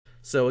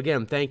So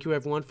again, thank you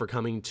everyone for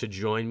coming to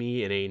join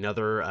me in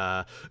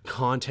another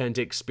content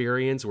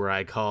experience where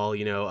I call,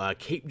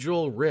 Cape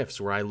Joel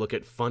Riffs, where I look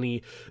at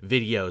funny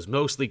videos,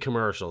 mostly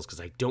commercials, because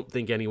I don't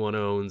think anyone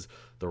owns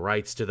the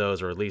rights to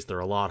those, or at least they're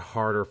a lot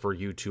harder for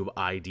YouTube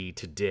ID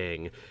to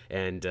ding.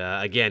 And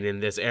again, in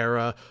this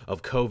era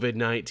of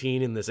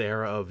COVID-19, in this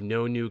era of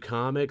no new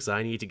comics,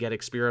 I need to get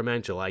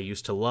experimental. I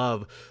used to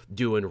love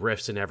doing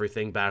riffs and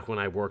everything back when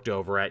I worked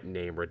over at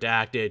Name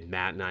Redacted.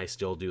 Matt and I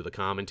still do the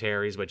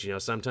commentaries, but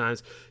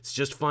sometimes it's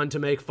just fun to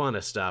make fun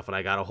of stuff, and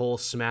I got a whole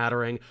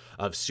smattering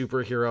of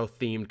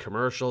superhero-themed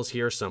commercials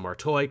here. Some are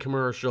toy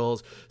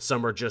commercials,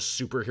 some are just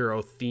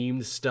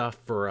superhero-themed stuff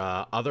for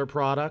other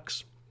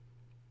products.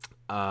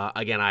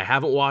 Again, I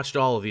haven't watched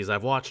all of these.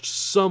 I've watched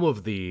some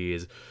of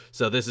these,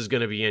 so this is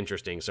going to be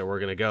interesting. So we're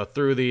going to go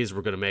through these.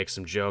 We're going to make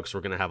some jokes.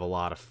 We're going to have a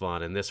lot of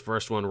fun. And this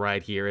first one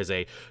right here is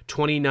a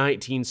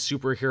 2019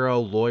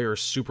 superhero lawyer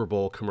Super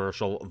Bowl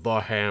commercial,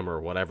 The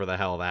Hammer, whatever the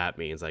hell that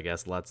means. I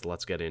guess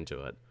let's get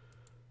into it.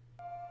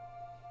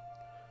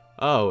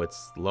 Oh,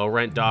 it's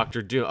low-rent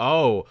Dr. Doom.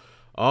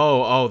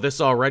 Oh, this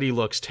already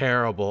looks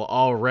terrible.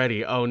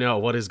 Already. Oh, no,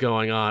 what is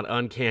going on?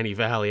 Uncanny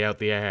Valley out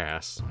the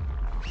ass.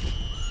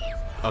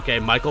 Okay,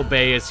 Michael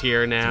Bay is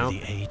here now.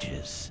 Through the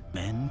ages,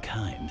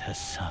 mankind has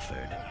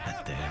suffered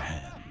at their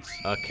hands.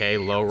 Okay,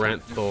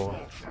 low-rent Thor.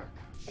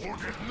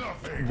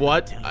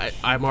 What?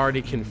 I'm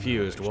already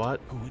confused. What?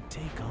 Who would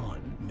take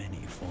on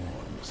many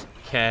forms.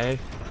 Okay.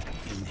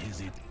 In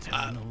his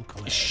eternal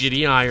quest.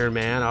 Shitty Iron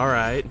Man,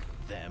 alright.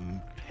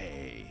 Them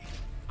pay.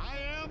 I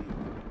am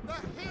the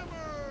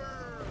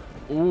Hammer!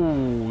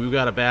 Ooh, you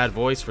got a bad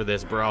voice for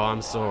this, bro.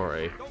 I'm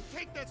sorry. Don't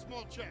take that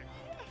small check.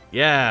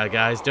 Yeah,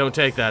 guys, don't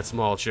take that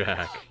small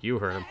check. You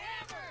heard him.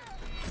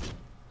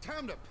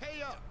 Time to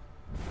pay up.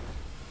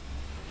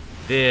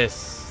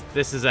 This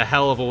is a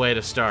hell of a way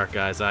to start,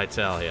 guys, I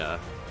tell ya.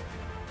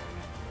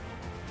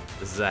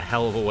 This is a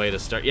hell of a way to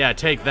start. Yeah,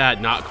 take that,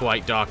 not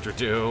quite Dr.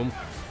 Doom.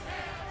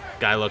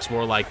 Guy looks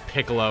more like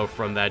Piccolo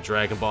from that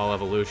Dragon Ball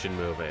Evolution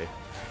movie.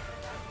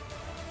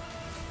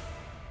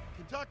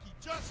 Kentucky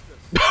Justice.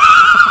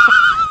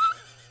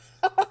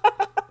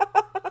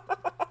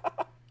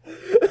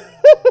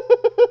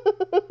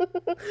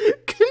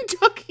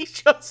 Kentucky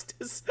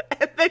Justice,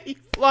 and then he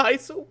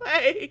flies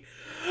away.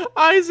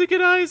 Isaac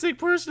and Isaac,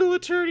 personal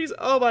attorneys.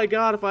 Oh my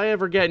god, if I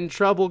ever get in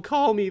trouble,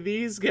 call me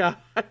these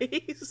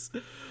guys.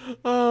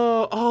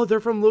 Oh, they're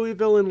from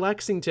Louisville and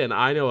Lexington.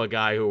 I know a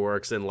guy who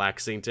works in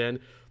Lexington.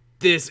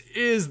 This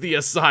is the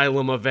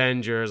Asylum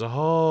Avengers.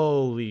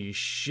 Holy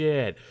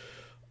shit.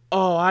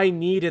 Oh, I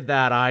needed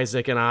that,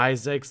 Isaac and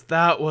Isaacs.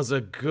 That was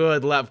a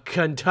good left.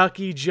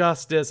 Kentucky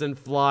Justice and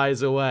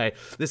flies away.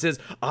 This is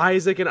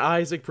Isaac and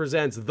Isaac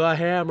presents The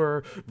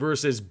Hammer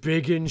versus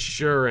Big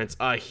Insurance.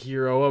 A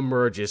hero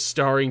emerges,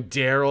 starring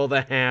Daryl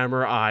the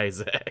Hammer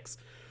Isaacs.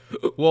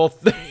 Well,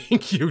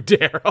 thank you,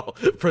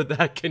 Daryl, for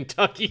that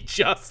Kentucky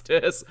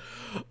Justice.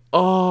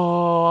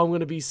 Oh, I'm going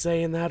to be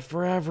saying that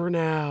forever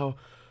now.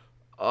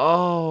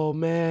 Oh,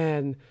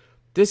 man.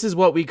 This is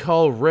what we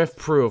call riff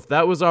proof.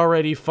 That was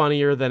already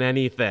funnier than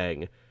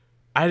anything.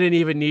 I didn't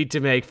even need to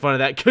make fun of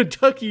that.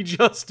 Kentucky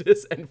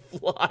Justice and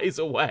flies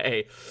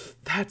away.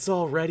 That's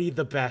already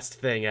the best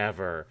thing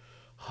ever.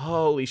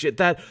 Holy shit.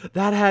 That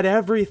had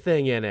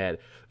everything in it.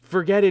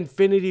 Forget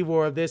Infinity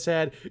War. This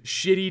had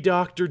shitty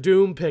Dr.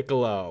 Doom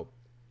Piccolo.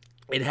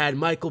 It had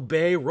Michael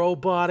Bay,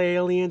 robot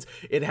aliens.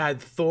 It had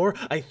Thor.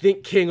 I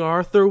think King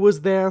Arthur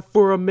was there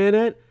for a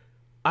minute.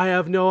 I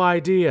have no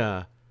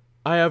idea.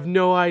 I have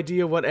no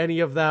idea what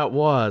any of that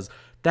was.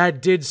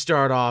 That did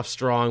start off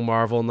strong,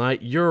 Marvel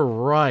Knight. You're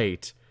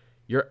right.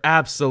 You're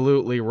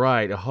absolutely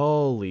right.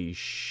 Holy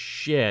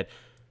shit.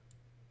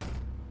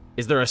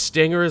 Is there a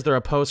stinger? Is there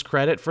a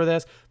post-credit for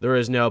this? There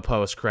is no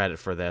post-credit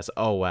for this.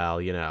 Oh, well,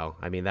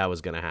 I mean, that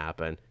was going to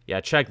happen.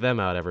 Yeah, check them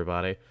out,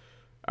 everybody.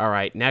 All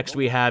right, next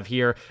we have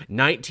here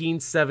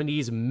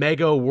 1970s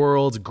Mega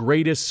World's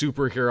Greatest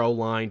Superhero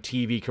Line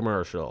TV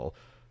commercial.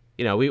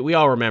 We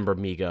all remember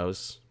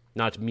Migos.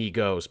 Not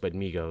Migos, but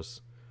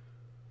Migos.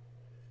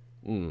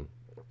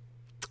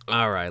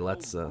 All right,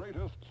 let's... I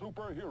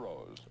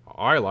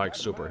like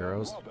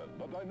superheroes.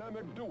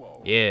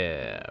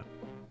 Yeah.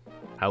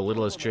 How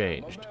little has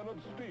changed.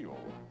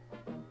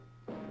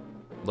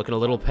 Looking a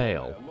little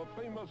pale.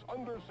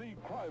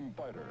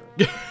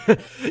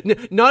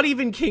 Not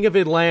even King of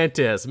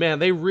Atlantis. Man,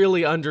 they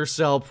really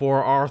undersell poor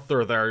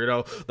Arthur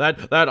there,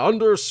 that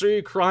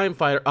undersea crime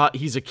fighter.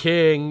 He's a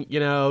king,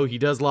 he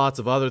does lots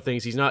of other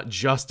things. He's not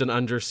just an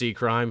undersea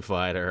crime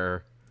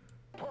fighter.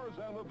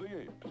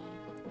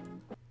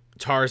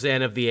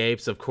 Tarzan of the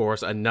Apes, of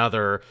course,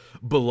 another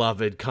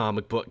beloved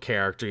comic book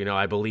character.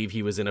 I believe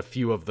he was in a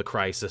few of the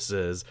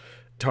Crises.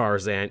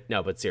 Tarzan,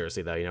 no, but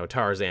seriously though,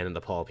 Tarzan and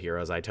the pulp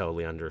heroes, I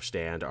totally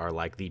understand, are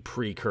like the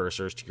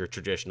precursors to your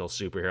traditional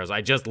superheroes.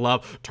 I just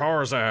love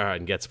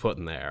Tarzan gets put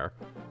in there.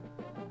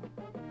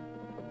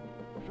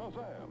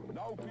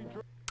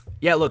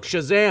 Yeah, look,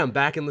 Shazam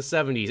back in the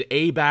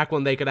 70s, back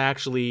when they could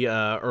actually,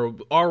 or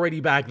already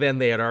back then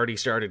they had already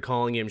started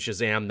calling him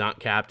Shazam, not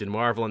Captain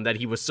Marvel, and that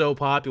he was so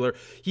popular,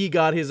 he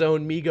got his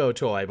own Mego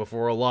toy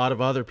before a lot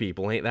of other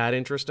people. Ain't that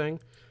interesting?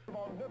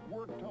 On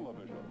network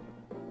television.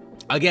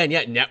 Again,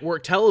 yeah,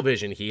 network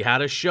television. He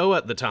had a show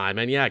at the time,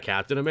 and yeah,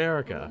 Captain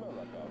America.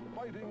 America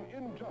fighting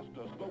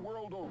injustice the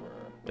world over.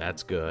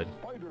 That's good.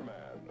 Spider-Man.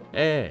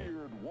 Hey.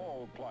 Weird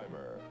wall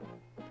climber.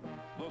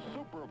 The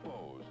super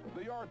foes.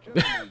 The arch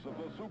enemies of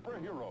the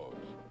superheroes.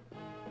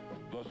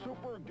 The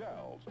super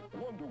gals.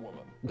 Wonder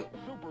Woman.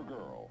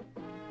 Supergirl.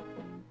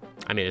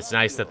 I mean, it's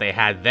nice that they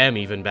had them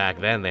even back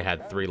then. They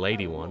had 3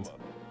 lady ones.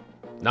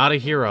 Not a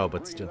hero,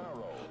 but still.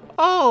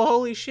 Oh,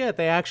 holy shit,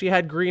 they actually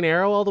had Green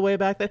Arrow all the way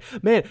back then?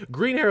 Man,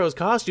 Green Arrow's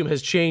costume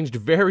has changed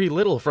very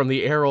little from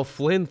the Errol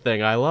Flynn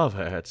thing. I love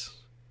it.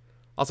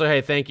 Also,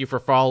 hey, thank you for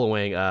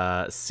following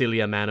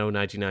Celia Mano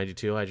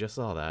 1992. I just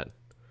saw that.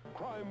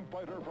 Crime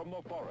fighter from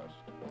the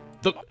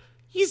forest.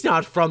 He's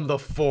not from the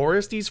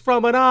forest, he's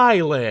from an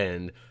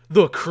island.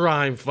 The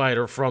crime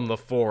fighter from the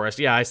forest.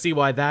 Yeah, I see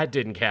why that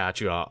didn't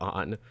catch you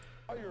on.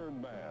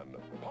 Iron Man.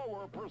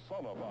 Power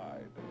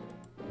personified.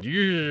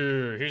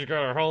 Yeah, he's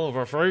got a hell of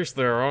a face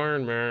there,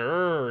 Iron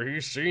Man.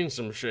 He's seen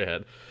some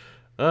shit.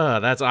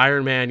 That's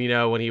Iron Man, you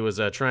know, when he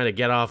was trying to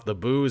get off the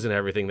booze and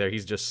everything there.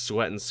 He's just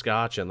sweating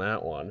scotch in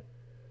that one.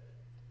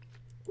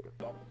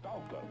 The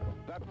Falcon.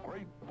 That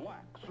great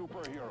black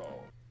superhero.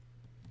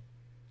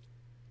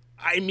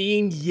 I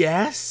mean,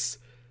 yes.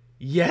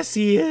 Yes,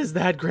 he is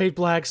that great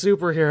black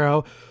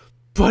superhero.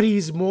 But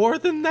he's more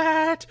than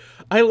that.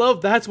 I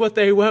love that's what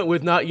they went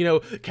with, not, you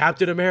know,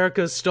 Captain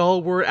America's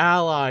stalwart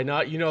ally,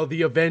 not, you know,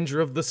 the Avenger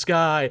of the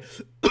Sky.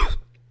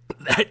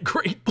 That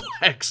great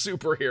black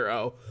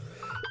superhero.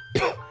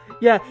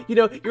 Yeah, you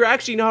know, you're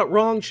actually not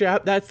wrong,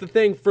 chap. That's the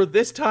thing. For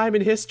this time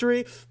in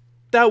history,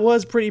 that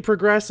was pretty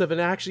progressive. And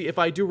actually, if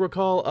I do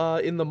recall,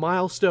 in the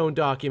Milestone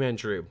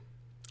documentary,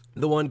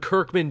 the one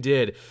Kirkman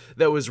did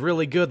that was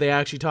really good, they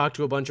actually talked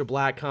to a bunch of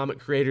black comic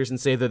creators and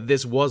say that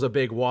this was a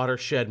big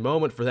watershed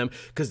moment for them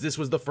because this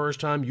was the first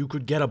time you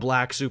could get a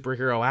black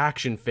superhero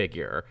action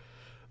figure.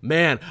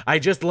 Man, I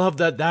just love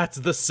that that's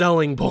the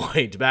selling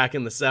point back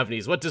in the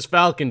 70s. What does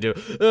Falcon do?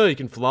 Oh, he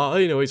can fly,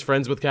 you know, he's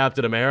friends with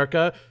Captain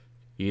America.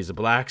 He's a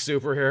black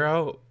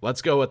superhero.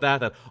 Let's go with that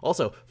then.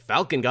 Also,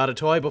 Falcon got a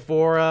toy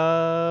before,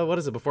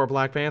 before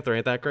Black Panther.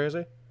 Ain't that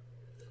crazy?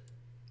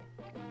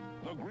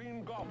 The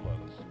Green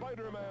Goblin.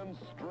 Spider-Man's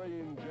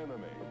strange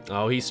enemy.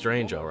 Oh, he's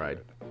strange, all right.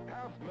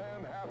 Half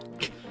man, half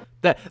beast.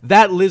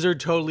 That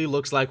lizard totally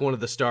looks like one of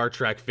the Star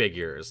Trek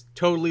figures.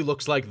 Totally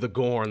looks like the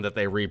Gorn that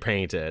they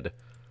repainted.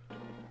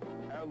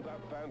 And that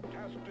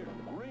fantastic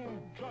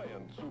green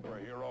giant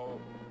superhero,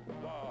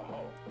 the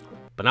Hulk.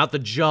 But not the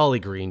Jolly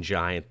Green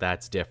Giant,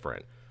 that's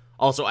different.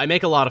 Also, I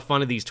make a lot of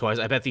fun of these toys.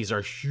 I bet these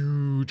are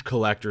huge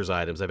collector's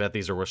items. I bet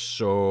these are worth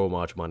so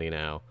much money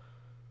now.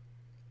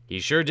 He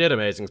sure did,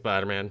 Amazing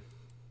Spider-Man.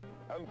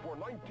 And for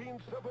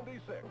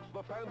 1976,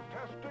 the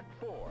Fantastic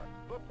Four,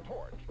 the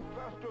Torch,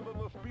 faster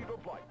than the speed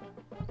of light.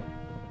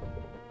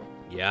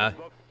 Yeah,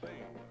 The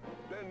Thing,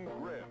 Ben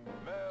Grimm,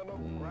 Man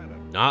of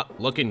Granite. not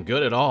looking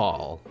good at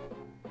all.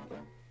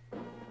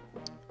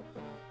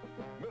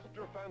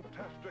 Mr.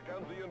 Fantastic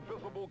and the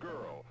Invisible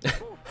Girl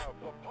both have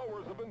the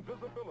powers of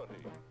invisibility.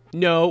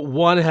 No,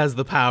 one has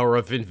the power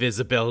of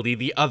invisibility,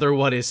 the other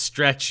one is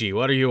stretchy.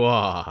 What are you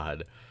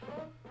on?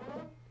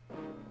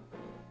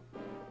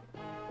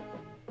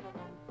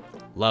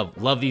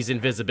 Love these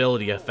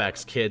invisibility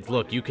effects, kids.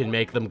 Look, you can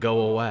make them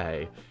go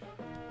away.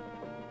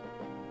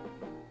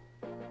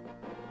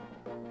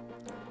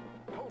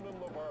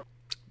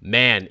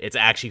 Man, it's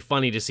actually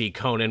funny to see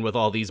Conan with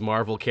all these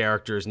Marvel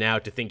characters now,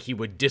 to think he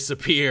would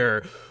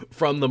disappear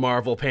from the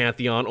Marvel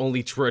pantheon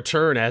only to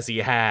return as he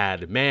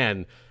had.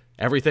 Man,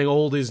 everything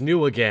old is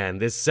new again.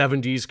 This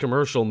 70s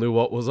commercial knew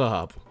what was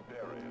up.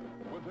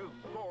 With his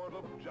sword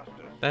of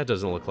justice. That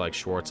doesn't look like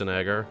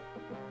Schwarzenegger.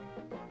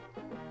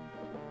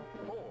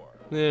 Thor,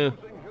 Yeah.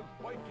 using his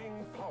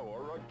Viking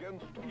power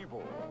against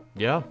evil.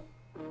 Yeah.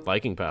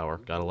 Viking power.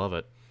 Gotta love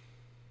it.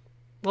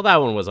 Well,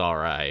 that one was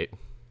alright.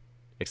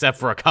 Except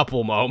for a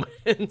couple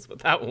moments, but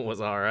that one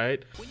was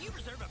alright.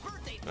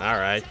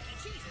 Alright.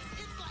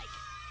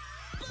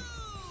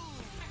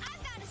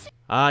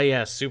 Ah,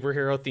 yes,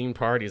 superhero-themed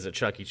parties at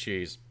Chuck E.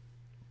 Cheese.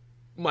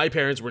 My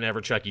parents were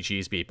never Chuck E.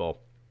 Cheese people.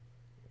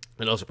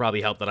 It also probably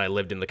helped that I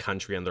lived in the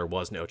country and there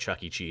was no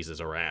Chuck E. Cheeses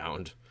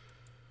around.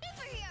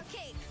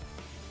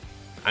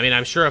 I mean,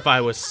 I'm sure if I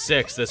was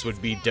 6, this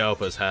would be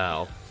dope as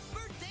hell.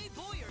 Birthday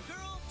boy or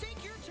girl,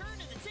 take your turn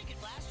at the Ticket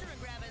Blaster and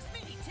grab as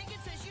many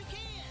tickets as you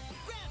can.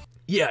 Grab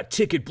Yeah,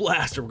 Ticket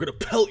Blaster, we're gonna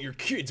pelt your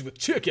kids with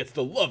tickets,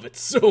 they'll love it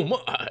so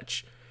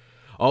much.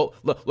 Oh,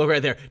 look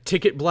right there.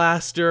 Ticket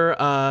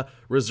Blaster,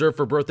 reserved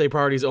for birthday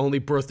parties only,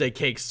 birthday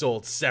cakes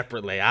sold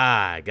separately.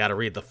 Ah, gotta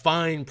read the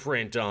fine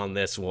print on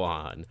this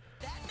one.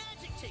 that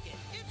magic ticket.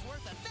 It's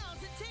worth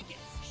 1,000 tickets.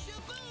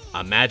 Shaboom!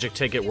 A magic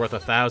ticket worth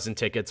 1,000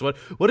 tickets.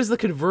 What is the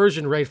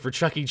conversion rate for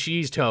Chuck E.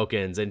 Cheese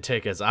tokens and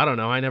tickets? I don't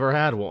know, I never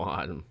had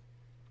one.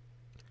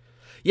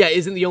 Yeah,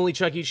 isn't the only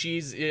Chuck E.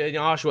 Cheese in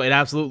Oshawa? It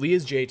absolutely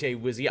is,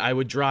 JT Wizzy. I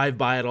would drive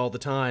by it all the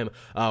time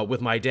with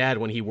my dad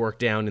when he worked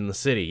down in the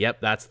city.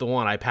 Yep, that's the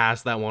one. I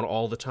passed that one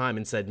all the time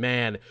and said,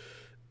 man,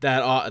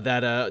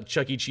 that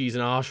Chuck E. Cheese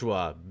in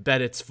Oshawa,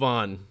 bet it's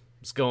fun.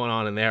 What's going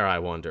on in there, I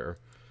wonder?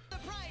 The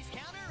prize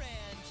counter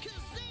and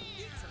kazoo!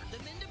 You turn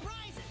them into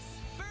prizes.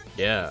 Birthdays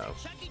Yeah. at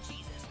Chuck E.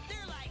 Cheese's.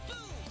 They're like boom,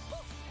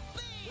 poof,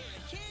 bang. Where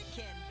a kid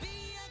can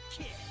be a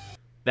kid.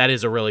 That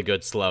is a really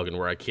good slogan,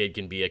 where a kid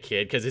can be a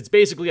kid, because it's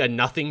basically a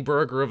nothing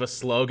burger of a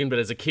slogan, but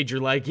as a kid you're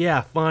like,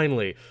 yeah,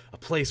 finally, a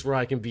place where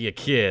I can be a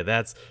kid.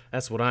 That's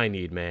what I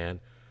need,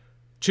 man.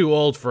 Too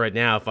old for it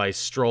now. If I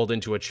strolled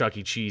into a Chuck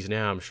E. Cheese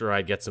now, I'm sure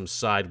I'd get some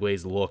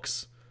sideways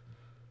looks.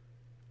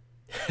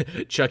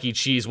 Chuck E.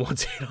 Cheese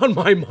once hit on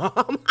my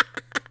mom.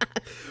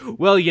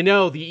 Well, you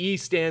know, the E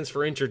stands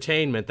for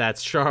entertainment.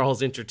 That's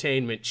Charles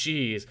Entertainment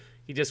Cheese.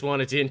 He just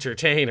wanted to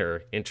entertain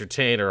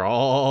her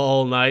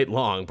all night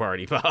long,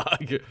 Party Pug.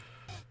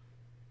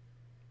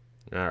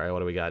 All right, what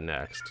do we got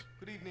next?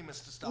 Good evening,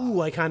 Mr. Starr.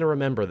 Ooh, I kind of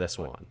remember this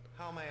one.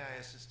 How may I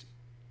assist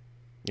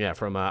you? Yeah,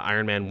 from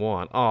Iron Man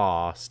 1.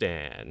 Aw,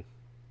 Stan.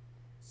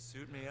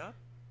 Suit me up?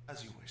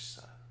 As you wish,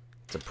 sir.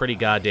 It's a pretty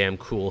goddamn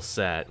cool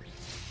set.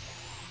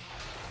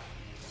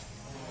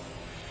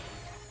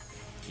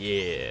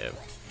 Yeah.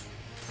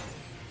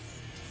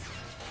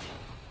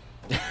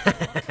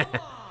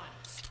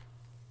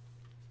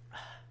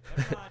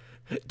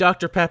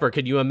 Dr. Pepper,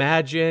 could you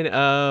imagine,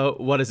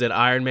 what is it,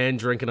 Iron Man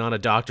drinking on a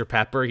Dr.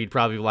 Pepper? He'd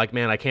probably be like,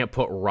 man, I can't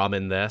put rum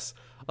in this.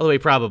 Although he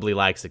probably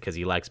likes it because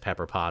he likes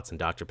Pepper Potts, and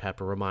Dr.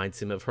 Pepper reminds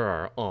him of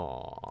her.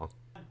 Aww.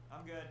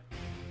 I'm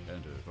good.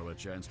 Enter for a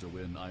chance to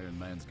win Iron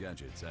Man's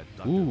gadgets at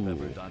Ooh.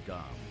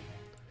 drpepper.com.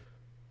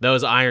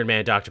 Those Iron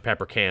Man Dr.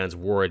 Pepper cans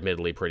were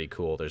admittedly pretty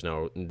cool. There's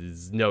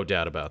no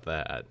doubt about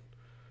that.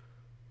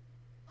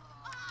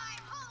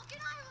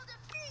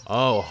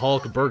 Oh,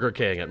 Hulk Burger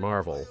King at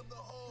Marvel.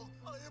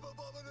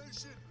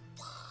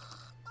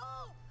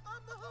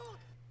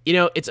 You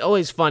know, it's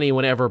always funny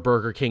whenever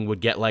Burger King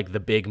would get, like,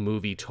 the big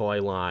movie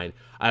toy line.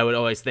 I would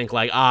always think,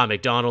 like,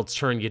 McDonald's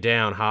turned you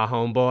down, huh,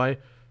 homeboy?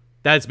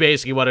 That's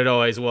basically what it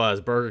always was.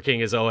 Burger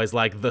King is always,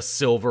 like, the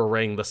silver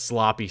ring, the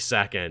sloppy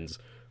seconds.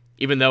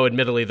 Even though,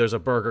 admittedly, there's a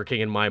Burger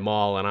King in my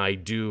mall, and I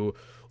do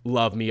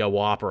love me a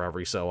Whopper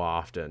every so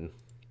often.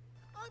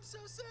 I'm so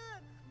sad.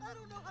 I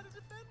don't know how to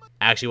defend myself.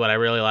 Actually, what I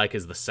really like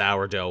is the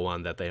sourdough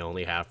one that they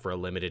only have for a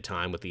limited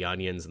time with the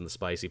onions and the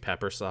spicy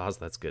pepper sauce.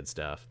 That's good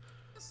stuff.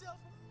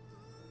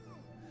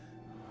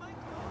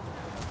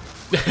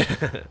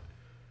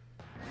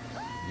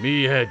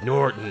 Me, Ed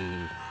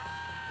Norton.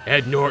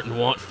 Ed Norton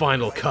want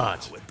final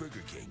cut.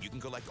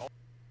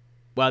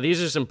 Wow,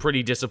 these are some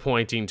pretty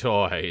disappointing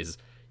toys.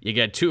 You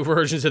get 2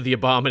 versions of the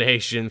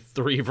Abomination,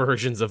 3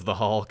 versions of the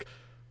Hulk.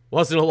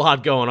 Wasn't a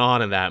lot going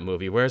on in that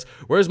movie. Where's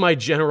my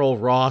General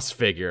Ross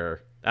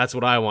figure? That's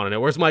what I want to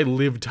know. Where's my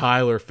Liv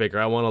Tyler figure?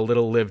 I want a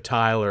little Liv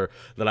Tyler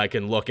that I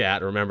can look at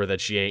and remember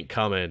that she ain't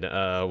coming.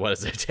 What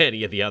is it? To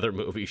any of the other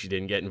movies, she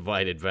didn't get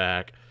invited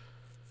back.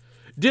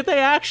 Did they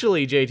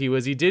actually, JT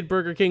Wizzy? Did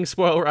Burger King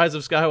spoil Rise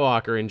of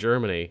Skywalker in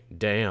Germany?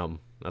 Damn.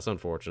 That's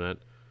unfortunate.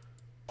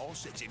 All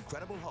 6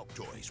 incredible Hulk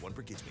toys, 1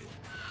 per kids meal.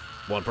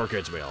 1 per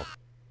kids meal.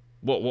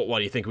 What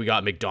do you think, we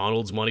got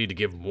McDonald's money to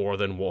give more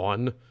than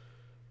 1?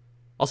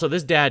 Also,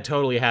 this dad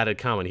totally had it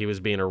coming. He was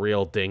being a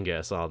real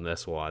dingus on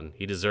this one.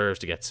 He deserves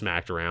to get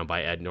smacked around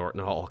by Ed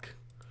Norton Hulk.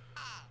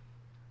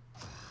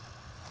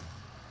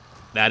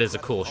 That is a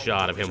cool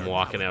shot of him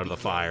walking out of the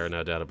fire,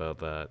 no doubt about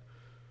that.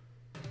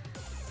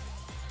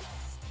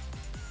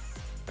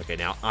 Okay,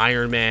 now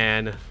Iron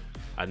Man.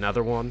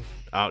 Another one?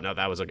 Oh, no,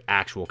 that was an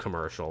actual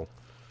commercial.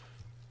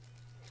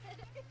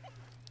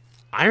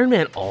 Iron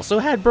Man also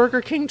had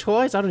Burger King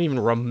toys? I don't even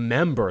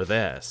remember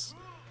this.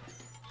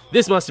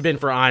 This must have been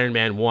for Iron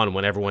Man 1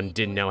 when everyone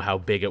didn't know how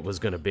big it was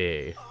going to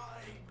be.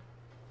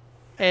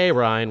 Hey,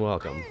 Ryan,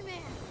 welcome.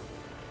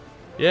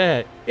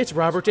 Yeah, it's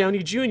Robert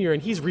Downey Jr.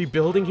 and he's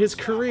rebuilding his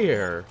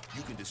career.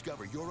 You can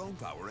discover your own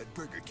power at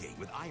Burger King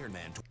with Iron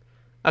Man.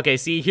 Okay,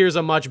 see, here's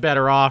a much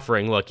better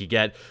offering. Look, you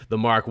get the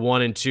Mark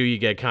 1 and 2, you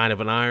get kind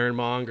of an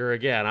Ironmonger.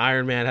 Again,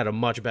 Iron Man had a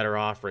much better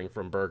offering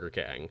from Burger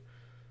King.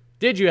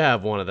 Did you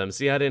have one of them?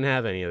 See, I didn't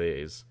have any of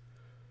these.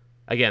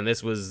 Again,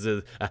 this was,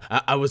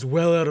 I was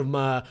well out of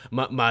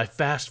my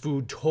fast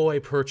food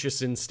toy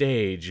purchasing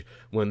stage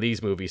when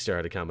these movies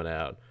started coming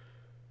out.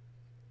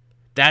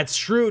 That's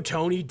true,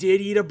 Tony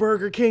did eat a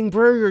Burger King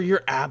burger.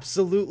 You're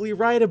absolutely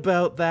right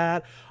about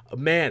that.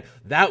 Man,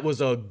 that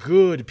was a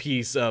good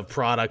piece of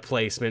product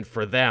placement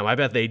for them. I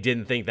bet they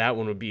didn't think that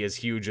one would be as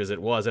huge as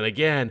it was. And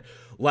again,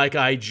 like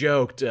I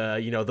joked,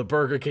 you know, the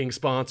Burger King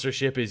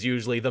sponsorship is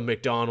usually the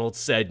McDonald's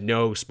said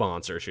no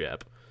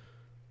sponsorship.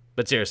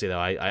 But seriously, though,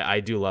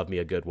 I do love me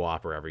a good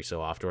Whopper every so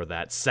often, or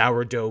that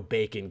sourdough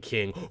Bacon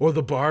King, or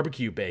the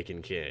barbecue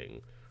Bacon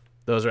King.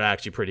 Those are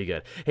actually pretty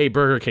good. Hey,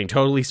 Burger King,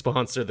 totally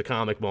sponsored the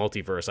comic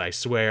multiverse. I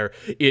swear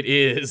it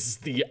is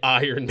the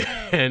Iron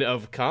Man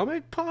of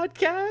comic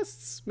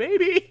podcasts,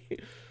 maybe?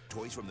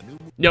 Toys from the new...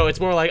 No, it's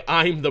more like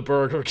I'm the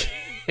Burger King.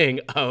 king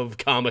of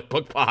comic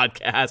book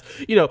podcasts.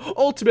 You know,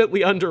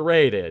 ultimately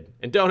underrated.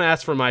 And don't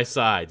ask for my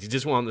sides. You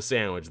just want the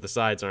sandwich. The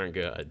sides aren't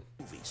good.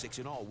 6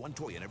 in all, 1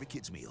 toy in every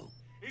kid's meal.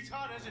 It's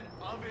hot as an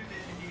oven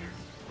in here.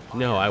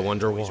 No, I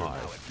wonder Toys are why.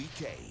 now at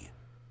BK.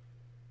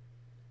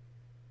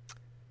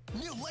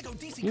 New Lego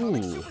DC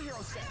Comics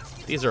superhero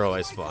sets. These are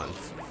always fun.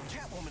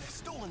 Catwoman has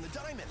stolen the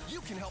diamond.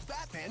 You can help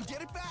Batman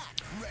get it back.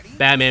 Ready?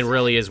 Batman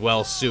really is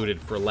well suited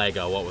for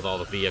Lego, what with all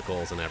the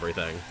vehicles and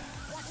everything.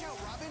 Watch out,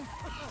 Robin.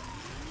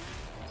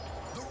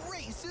 The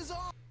race is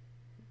on.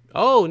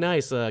 Oh,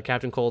 nice.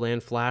 Captain Cold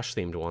and Flash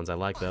themed ones. I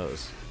like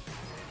those.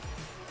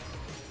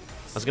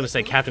 I was gonna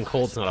say Captain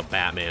Cold's not a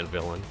Batman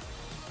villain.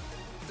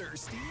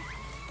 Thirsty?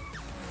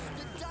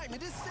 The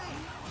diamond is safe.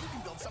 You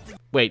can build something.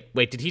 Wait,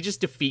 did he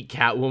just defeat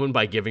Catwoman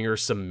by giving her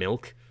some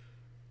milk?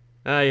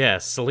 Ah,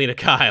 yes, Selena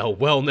Kyle,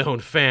 well-known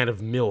fan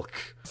of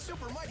milk.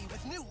 Super mighty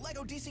with new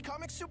Lego DC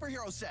Comics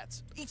superhero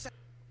sets. Each set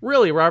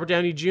Really, Robert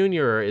Downey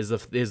Jr. is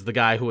the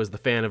guy who was the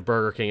fan of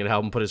Burger King and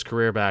helped him put his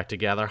career back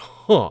together.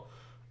 Huh.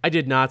 I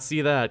did not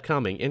see that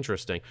coming.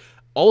 Interesting.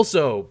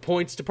 Also,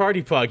 points to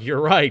Party Pug, you're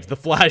right. The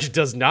Flash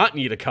does not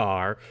need a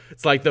car.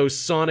 It's like those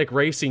Sonic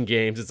racing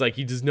games. It's like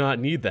he does not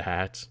need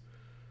that.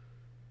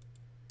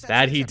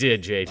 That he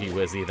did, JT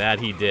Wizzy. That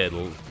he did.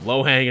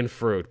 Low-hanging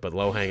fruit, but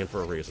low-hanging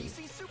for a reason.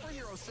 DC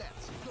superhero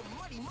sets. The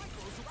mighty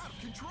micros are out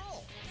of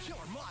control.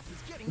 Killer Moth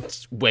is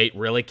getting Wait,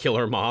 really?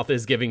 Killer Moth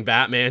is giving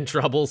Batman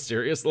trouble?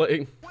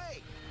 Seriously?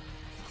 away.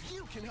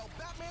 You can help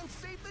Batman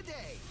save the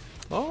day.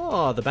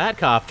 Oh, the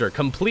Batcopter,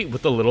 complete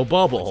with the little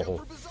bubble.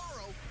 For Bizarro.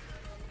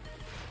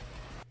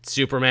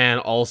 Superman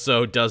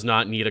also does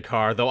not need a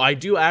car, though I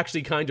do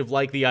actually kind of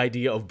like the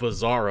idea of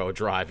Bizarro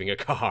driving a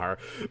car.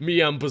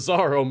 Me am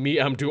Bizarro, me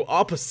am do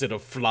opposite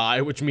of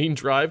fly, which mean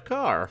drive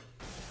car.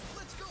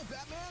 Let's go,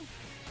 Batman.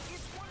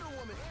 It's Wonder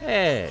Woman.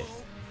 Hey.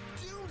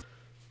 Doom.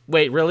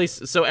 Wait, really?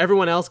 So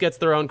everyone else gets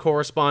their own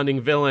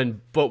corresponding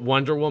villain, but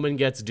Wonder Woman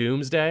gets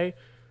Doomsday?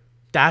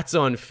 That's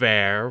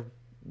unfair.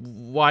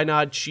 Why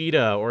not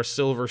Cheetah or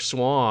Silver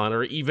Swan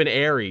or even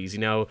Ares? You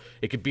know,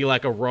 it could be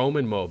like a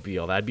Roman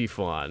mobile. That'd be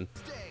fun.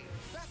 Stay.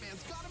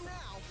 Batman's got him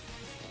now.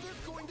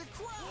 They're going to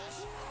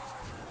crash.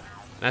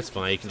 That's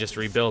fine. You can just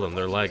rebuild them.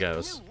 They're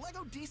Legos. New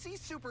Lego DC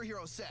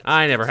superhero sets.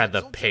 I never had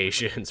the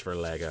patience for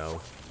Lego.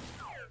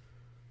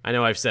 I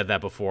know I've said that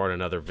before in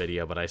another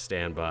video, but I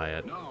stand by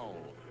it.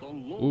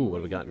 Ooh, what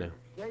do we got now?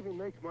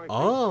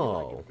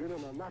 Oh.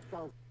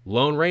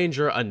 Lone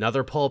Ranger,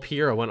 another pulp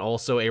hero, and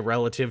also a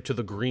relative to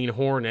the Green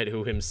Hornet,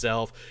 who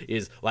himself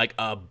is like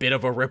a bit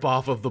of a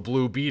ripoff of the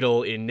Blue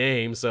Beetle in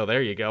name, so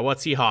there you go.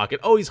 What's he hawking?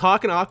 Oh, he's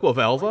hawking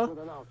Aquavelva?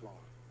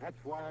 That's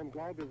why I'm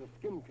glad there's a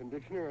skin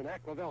conditioner in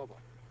Aquavelva.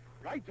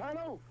 Right,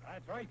 Tano?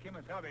 That's right,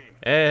 Kimasabi.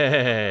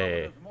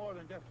 Hey. It's more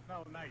than just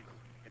smell nice.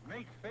 It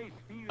makes face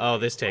feel Oh,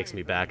 this takes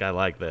me back. I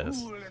like this.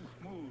 cool and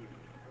smooth.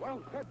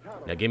 Well said,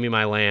 Tano. Now give me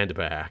my land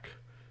back.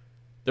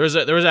 There was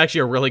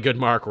actually a really good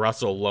Mark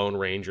Russell Lone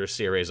Ranger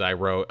series I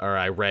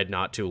read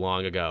not too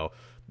long ago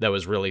that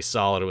was really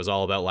solid. It was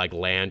all about like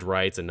land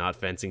rights and not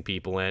fencing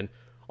people in.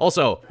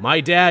 Also,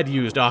 my dad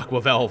used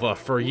Aquavelva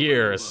for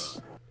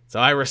years, so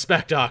I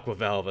respect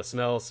Aquavelva.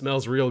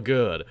 Smells real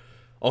good.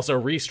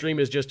 Also, Restream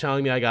is just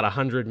telling me I got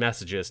 100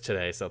 messages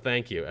today, so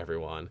thank you,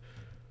 everyone.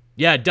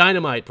 Yeah,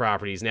 Dynamite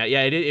Properties. Now,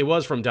 yeah, it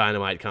was from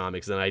Dynamite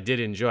Comics, and I did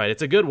enjoy it.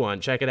 It's a good one.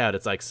 Check it out.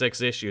 It's like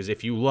 6 issues.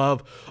 If you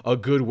love a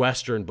good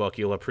Western book,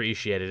 you'll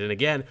appreciate it. And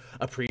again,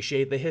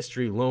 appreciate the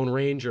history. Lone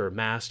Ranger,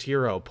 Masked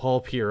Hero,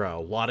 Pulp Hero,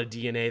 a lot of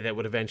DNA that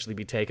would eventually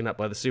be taken up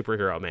by the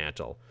superhero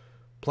mantle.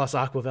 Plus,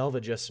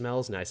 Aquavelva just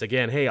smells nice.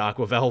 Again, hey,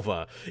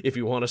 Aquavelva, if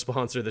you want to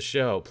sponsor the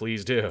show,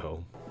 please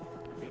do.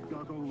 It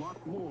does a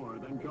lot more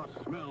than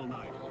just smell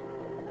nice.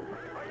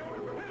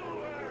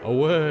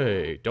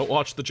 Away! Don't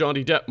watch the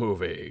Johnny Depp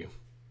movie.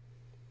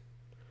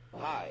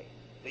 Hi.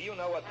 Do you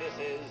know what this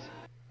is?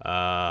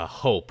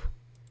 Hope.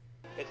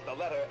 It's the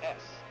letter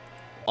S.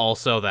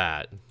 Also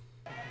that.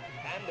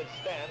 And it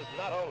stands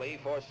not only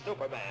for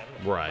Superman,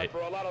 Right.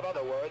 but for a lot of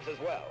other words as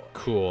well.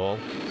 Cool.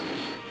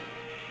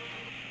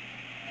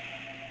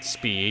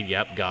 Speed,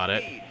 yep, got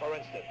it. Speed, for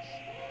instance.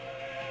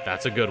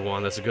 That's a good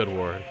one, that's a good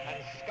word.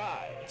 And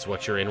sky. It's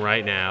what you're in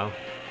right now.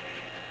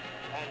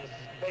 And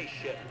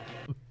spaceship.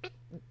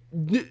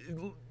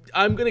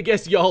 I'm gonna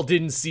guess y'all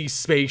didn't see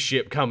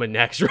Spaceship coming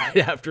next right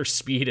after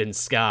Speed and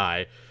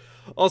Sky.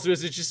 Also,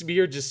 is it just me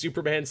or does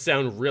Superman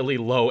sound really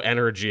low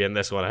energy in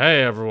this one?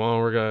 Hey everyone,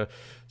 we're gonna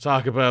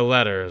talk about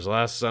letters.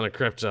 Last son of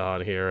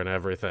Krypton here and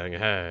everything.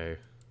 Hey.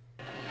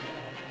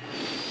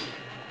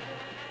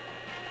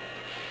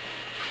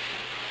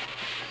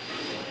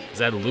 Is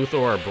that Luthor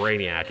or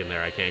Brainiac in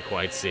there? I can't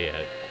quite see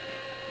it.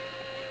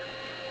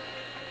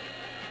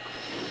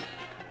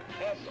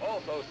 S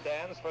also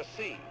stands for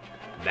sea.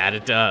 That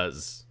it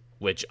does.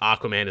 Which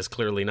Aquaman is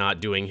clearly not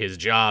doing his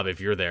job if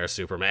you're there,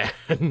 Superman.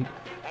 And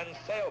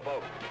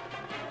sailboat.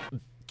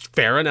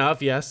 Fair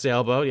enough, yes,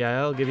 sailboat, yeah,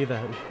 I'll give you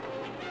that. And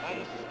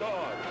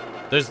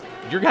storm.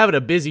 You're having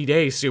a busy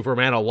day,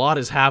 Superman. A lot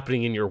is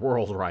happening in your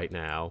world right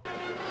now.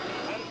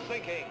 And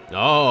sinking.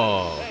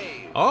 Oh.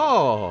 Save.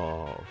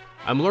 Oh.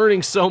 I'm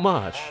learning so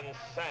much. And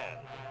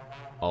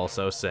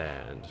Also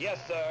sand. Yes,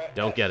 sir.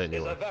 Don't get it, S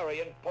is Neela. a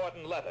very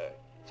important letter.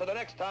 So the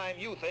next time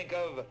you think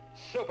of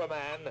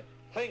Superman,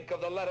 think of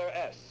the letter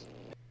S.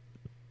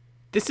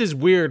 This is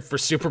weird for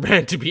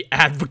Superman to be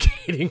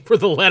advocating for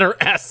the letter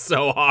S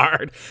so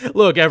hard.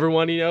 Look,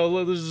 everyone, you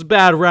know, there's a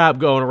bad rap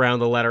going around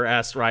the letter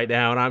S right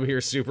now, and I'm here,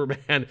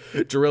 Superman,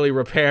 to really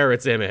repair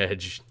its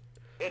image.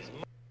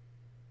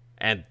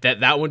 And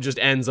that one just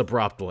ends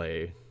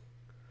abruptly.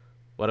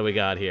 What do we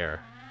got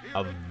here?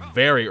 A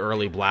very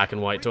early black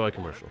and white toy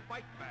commercial.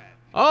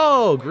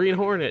 Oh, Green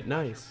Hornet,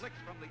 nice.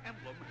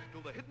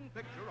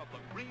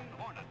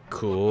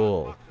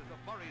 Cool.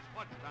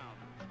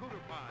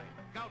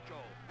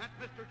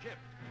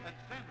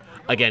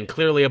 Again,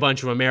 clearly a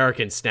bunch of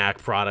American snack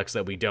products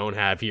that we don't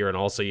have here, and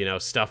also, you know,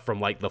 stuff from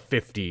like the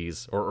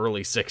 50s or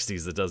early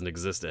 60s that doesn't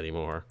exist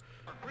anymore.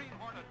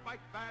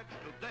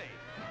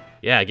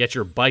 Yeah, get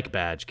your bike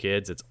badge,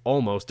 kids. It's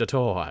almost a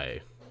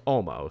toy.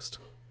 Almost.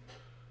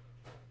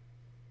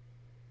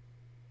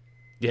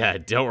 Yeah, I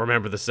don't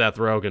remember the Seth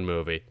Rogen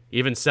movie.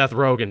 Even Seth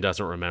Rogen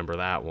doesn't remember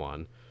that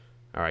one.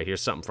 All right,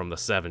 here's something from the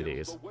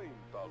 70s.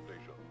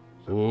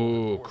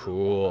 Ooh,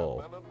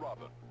 cool.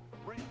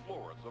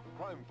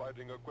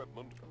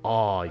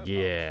 Oh,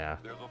 yeah.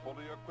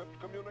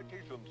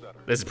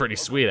 This is pretty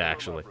sweet,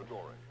 actually.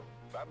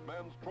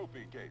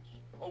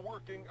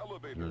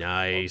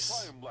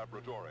 Nice.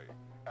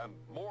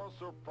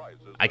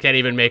 I can't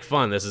even make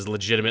fun. This is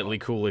legitimately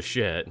cool as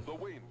shit.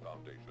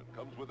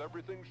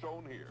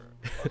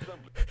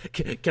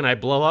 Can I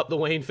blow up the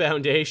Wayne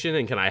Foundation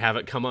and can I have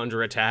it come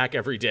under attack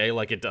every day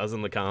like it does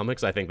in the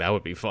comics? I think that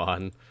would be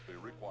fun.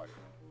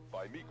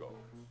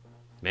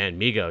 Man,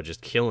 Mego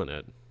just killing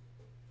it.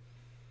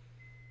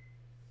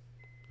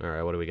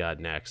 Alright, what do we got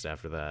next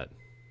after that?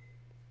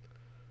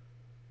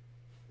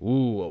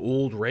 Ooh,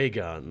 old ray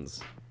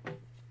guns.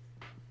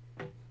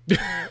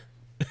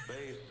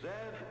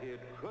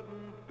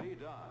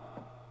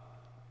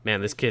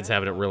 Man, this kid's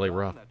having it really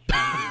rough.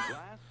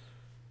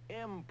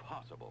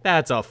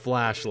 That's a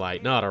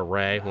flashlight, not a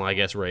ray. Well, I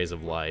guess rays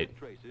of light.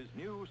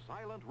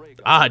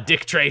 Ah,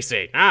 Dick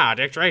Tracy. Ah,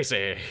 Dick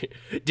Tracy.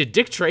 Did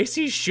Dick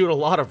Tracy shoot a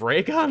lot of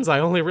ray guns? I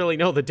only really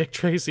know the Dick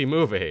Tracy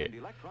movie.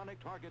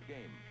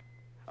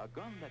 A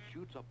gun that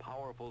shoots a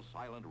powerful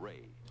silent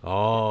ray.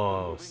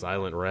 Oh,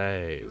 silent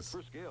rays.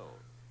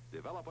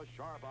 Develop a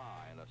sharp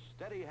eye and a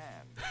steady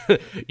hand.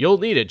 You'll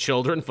need it,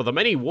 children, for the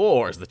many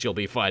wars that you'll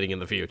be fighting in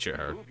the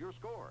future. Your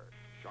score.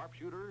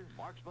 Sharpshooter,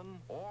 marksman,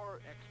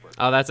 or expert.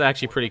 Oh, that's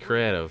actually pretty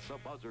creative.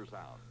 The buzzer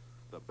sound.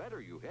 The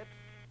better you hit,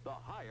 the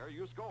higher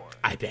you score.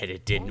 I bet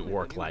it didn't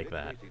work like Dick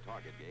that. Tracy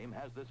target game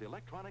has this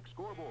electronic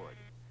scoreboard.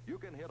 You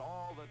can hit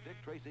all the Dick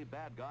Tracy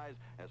bad guys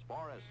as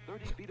far as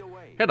 30 feet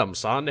away. Hit him,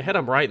 son. Hit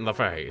him right in the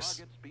face.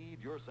 Target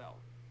speed yourself.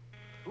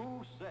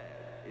 Who said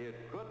it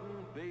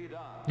couldn't be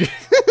done?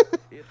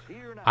 It's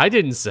here now. I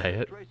didn't say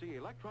it. Tracy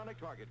electronic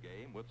target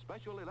game with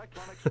special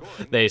electronic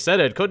scoring. They said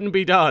it couldn't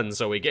be done,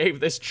 so we gave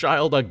this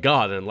child a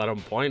gun and let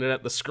him point it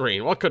at the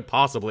screen. What could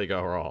possibly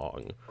go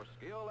wrong? For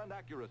skill and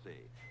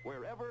accuracy,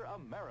 wherever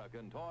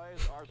American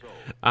toys are sold.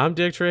 I'm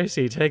Dick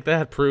Tracy. Take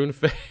that, prune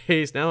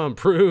face. Now I'm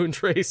Prune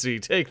Tracy.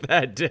 Take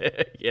that,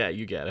 Dick. Yeah,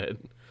 you get it.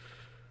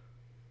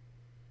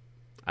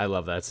 I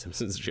love that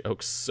Simpsons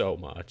joke so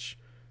much.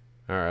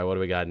 All right, what do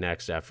we got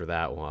next after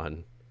that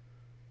one?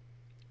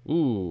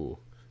 Ooh,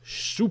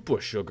 Super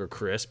Sugar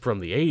Crisp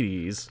from the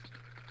 80s.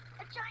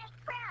 A giant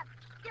crab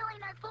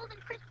stealing our golden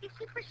crispy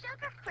Super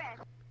Sugar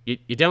Crisp.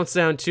 You don't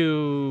sound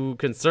too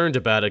concerned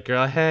about it,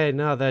 girl. Hey,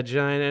 no, that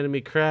giant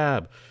enemy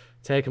crab.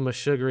 Take him a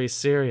sugary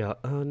cereal.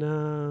 Oh,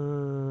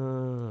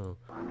 no.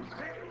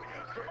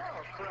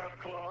 Crab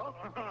Claw.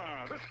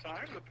 This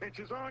time the pinch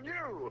is on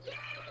you.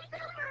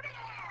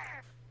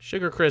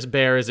 Sugar Crisp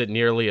Bear isn't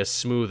nearly as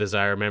smooth as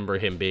I remember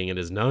him being in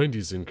his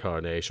 90s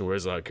incarnation, where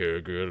he's like,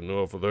 can't get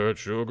enough of that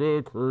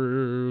Sugar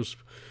Crisp.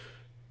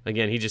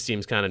 Again, he just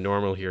seems kind of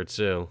normal here,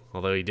 too,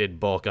 although he did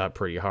bulk up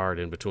pretty hard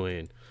in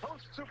between.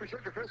 Post Super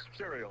Sugar Crisp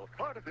cereal,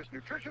 part of this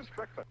nutritious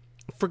breakfast.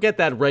 Forget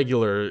that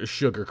regular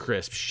Sugar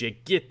Crisp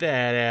shit. Get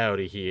that out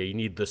of here. You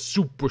need the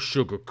Super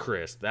Sugar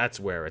Crisp. That's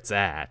where it's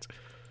at.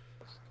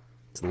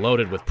 It's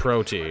loaded with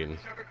protein.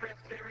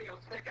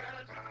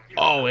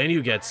 Oh, and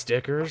you get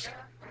stickers.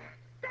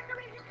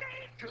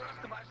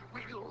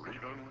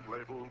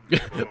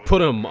 Put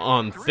them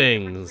on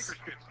things.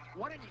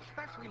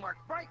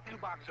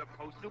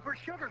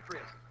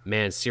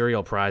 Man,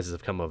 cereal prizes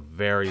have come a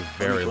very,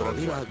 very long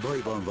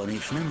way.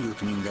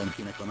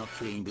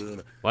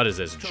 What is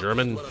this,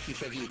 German?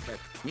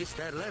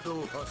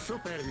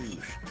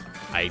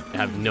 I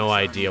have no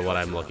idea what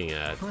I'm looking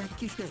at.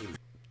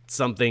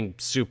 Something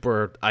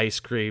super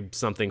ice cream,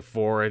 something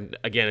foreign.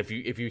 Again,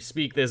 if you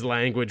speak this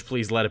language,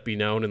 please let it be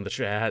known in the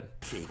chat.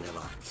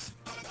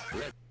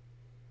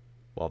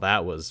 Well,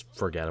 that was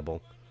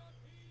forgettable.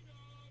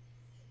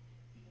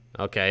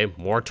 Okay,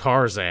 more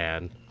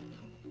Tarzan.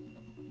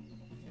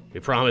 We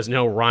promise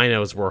no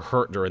rhinos were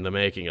hurt during the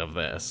making of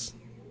this.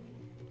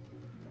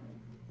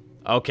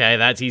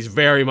 Okay, he's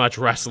very much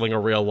wrestling a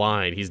real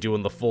line. He's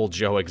doing the full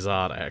Joe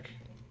Exotic.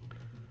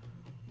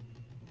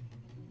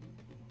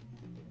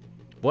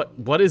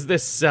 What is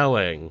this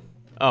selling?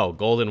 Oh,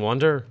 Golden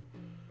Wonder?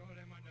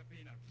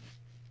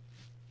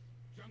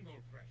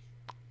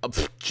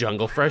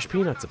 Jungle Fresh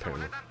peanuts,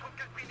 apparently.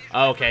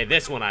 Okay,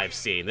 this one I've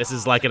seen. This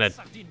is like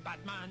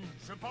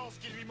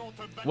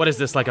what is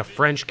this, like a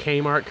French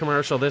Kmart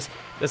commercial? This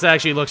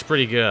actually looks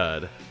pretty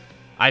good.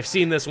 I've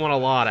seen this one a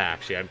lot,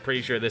 actually. I'm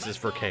pretty sure this is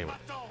for Kmart.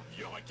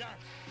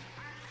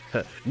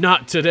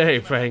 Not today,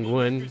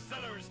 Penguin.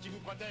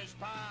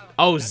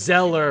 Oh,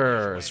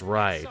 Zellers,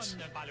 right.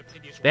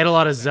 They had a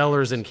lot of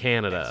Zellers in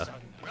Canada.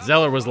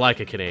 Zeller was like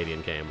a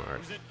Canadian Kmart.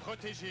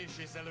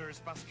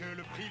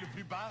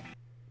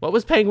 What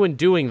was Penguin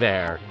doing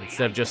there,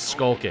 instead of just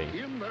skulking?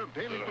 In their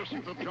daily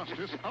pursuit of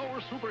justice,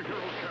 our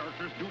superhero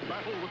characters do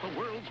battle with the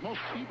world's most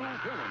evil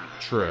villains.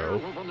 True.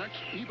 Where will the next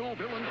evil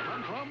villain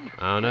come from?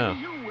 I don't know.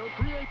 Maybe you will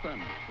create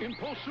them in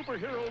Post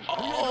Superheroes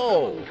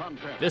Oh,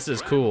 contest. this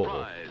is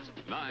cool.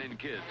 9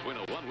 kids win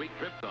a 1-week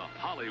trip to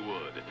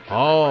Hollywood.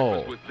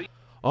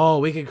 Oh,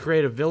 we can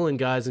create a villain,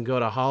 guys, and go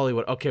to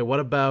Hollywood. Okay, what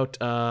about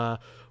a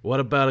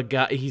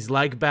guy? He's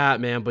like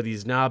Batman, but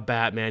he's not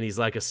Batman. He's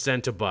like a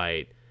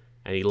Centibite.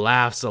 And he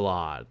laughs a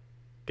lot.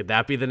 Could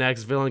that be the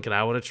next villain? Could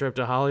I want a trip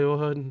to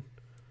Hollywood?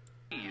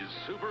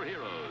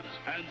 Superheroes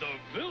and the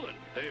villain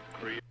they've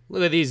created.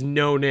 Look at these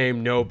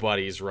no-name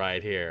nobodies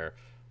right here.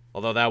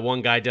 Although that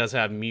one guy does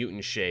have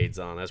mutant shades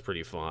on. That's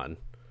pretty fun.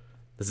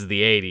 This is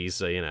the 80s,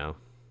 so, you know,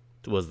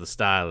 it was the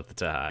style at the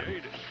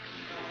time.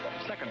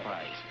 Second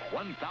prize,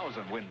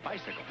 1,000 win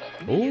bicycle.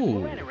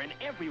 Ooh. And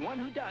everyone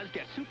who does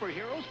get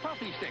Superheroes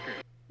Puffy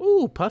stickers.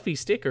 Ooh, puffy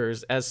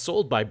stickers as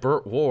sold by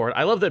Burt Ward.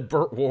 I love that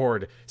Burt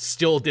Ward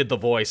still did the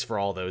voice for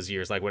all those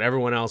years. Like, when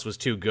everyone else was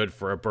too good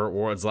for it, Burt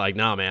Ward's like,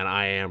 nah, man,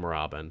 I am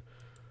Robin.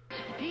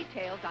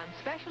 Details on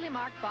specially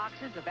marked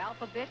boxes of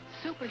Alphabet,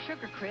 Super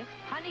Sugar Crisp,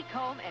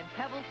 Honeycomb, and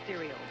Pebble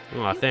cereals.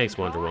 Aw, thanks,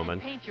 Wonder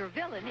Woman. Paint your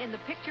villain in the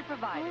picture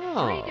provided.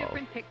 Oh. 3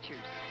 different pictures.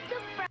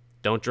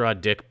 Don't draw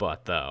Dick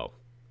Butt, though.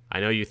 I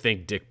know you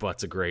think Dick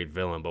Butt's a great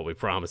villain, but we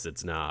promise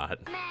it's not.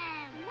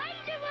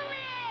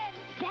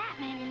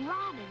 Batman and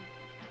Robin.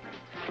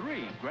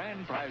 3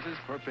 grand prizes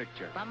per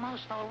picture. The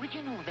most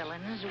original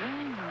villains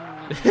win.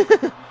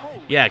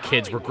 Yeah,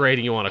 kids, we're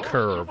grading you on a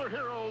curve.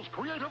 Superheroes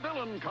create a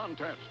villain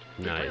contest.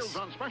 Nice. Details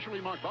on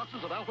specially marked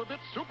boxes of Alphabet,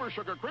 Super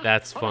Sugar Crisp.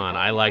 That's fun.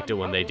 I liked it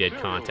when they did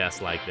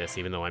contests like this,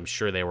 even though I'm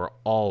sure they were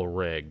all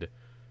rigged.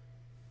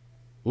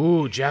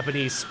 Ooh,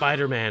 Japanese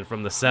Spider-Man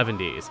from the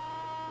 70s.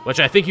 Which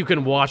I think you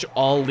can watch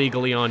all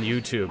legally on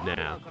YouTube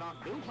now.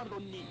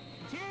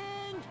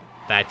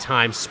 That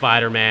time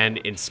Spider-Man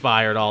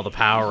inspired all the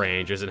Power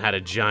Rangers and had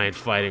a giant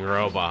fighting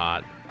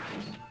robot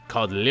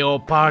called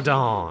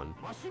Leopardon.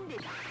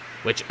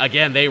 Which,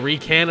 again, they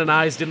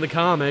recanonized in the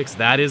comics.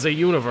 That is a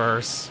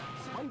universe.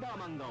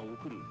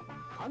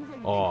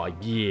 Oh,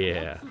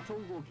 yeah.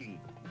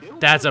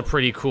 That's a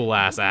pretty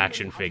cool-ass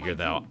action figure,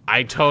 though.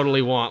 I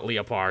totally want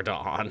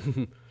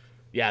Leopardon.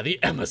 Yeah,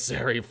 the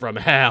emissary from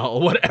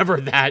hell,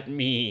 whatever that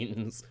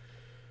means.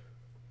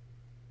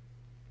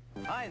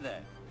 Hi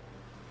there.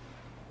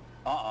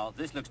 Uh-oh,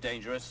 this looks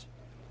dangerous.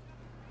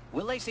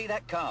 Will they see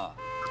that car?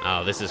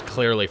 Oh, this is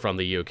clearly from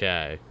the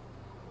UK.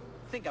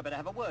 Think I better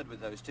have a word with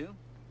those two.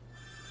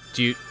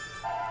 Do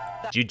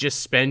you just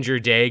spend your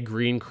day,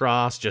 Green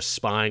Cross, just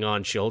spying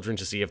on children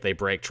to see if they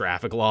break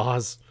traffic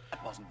laws?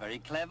 That wasn't very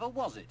clever,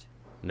 was it?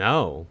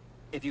 No.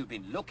 If you'd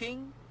been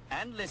looking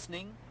and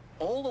listening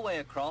all the way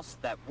across,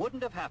 that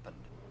wouldn't have happened.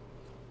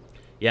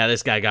 Yeah,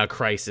 this guy got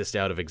Crisis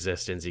out of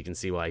existence. You can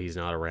see why he's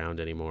not around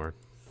anymore.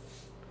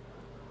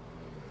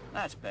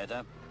 That's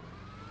better.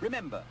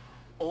 Remember,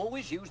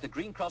 always use the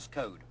Green Cross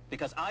code,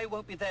 because I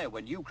won't be there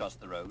when you cross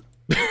the road.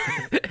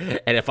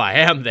 And if I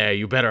am there,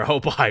 you better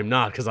hope I'm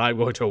not, because I'm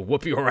going to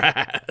whoop your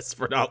ass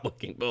for not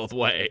looking both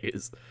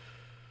ways.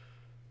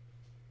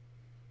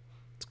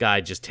 This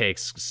guy just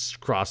takes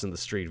crossing the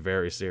street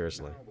very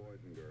seriously. Now, boys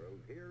and girls,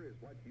 here is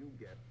what you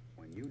get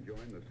when you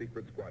join the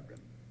Secret Squadron.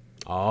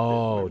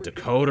 Oh,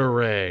 decoder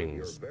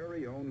rings. Your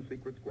very own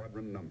Secret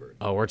Squadron number.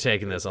 Oh, we're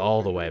taking this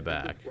all the way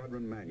back.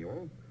 Squadron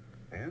manual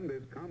and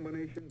this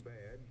combination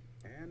badge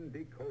and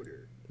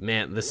decoder.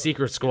 Man, the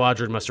Secret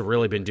Squadron must have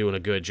really been doing a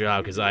good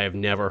job, because I have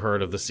never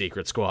heard of the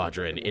Secret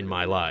Squadron in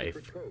my life.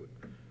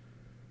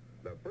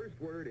 The first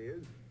word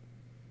is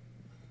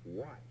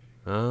watch.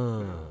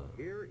 Oh. Now,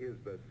 here is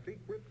the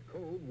secret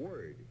code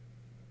word.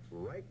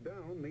 Write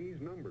down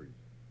these numbers.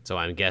 So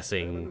I'm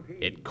guessing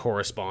it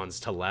corresponds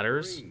to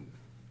letters?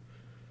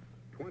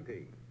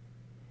 20.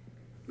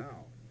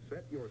 Now,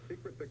 set your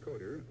secret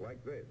decoder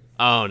like this.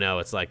 Oh, no,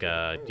 it's like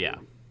a, yeah.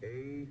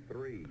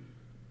 A3.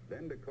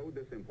 Then decode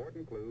this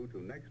important clue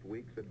to next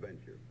week's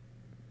adventure.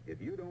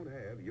 If you don't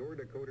have your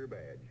decoder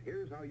badge,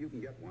 here's how you can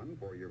get one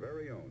for your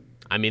very own.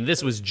 I mean,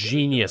 this was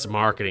genius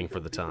marketing for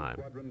the time.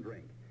 Squadron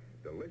drink.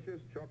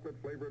 Delicious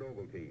chocolate-flavored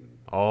Ovaltine.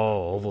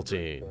 Oh,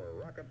 Ovaltine. For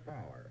rocket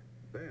power.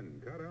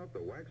 Then cut out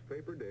the wax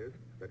paper disc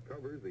that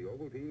covers the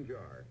Ovaltine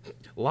jar.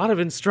 A lot of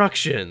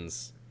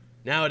instructions.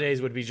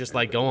 Nowadays would be just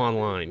like, go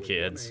online,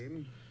 kids. Your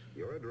name,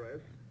 your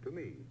address, to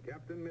me,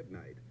 Captain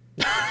Midnight.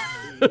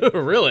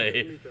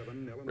 Really?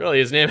 Really,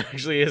 his name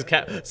actually is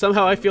Cap.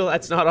 Somehow I feel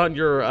that's not on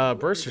your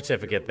birth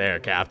certificate there,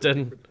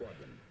 Captain.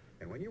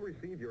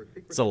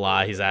 It's a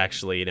lie. He's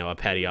actually, you know, a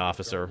petty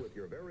officer. With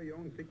your very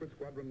own secret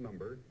squadron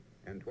number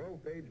and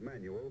 12-page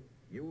manual,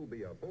 you'll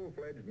be a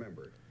full-fledged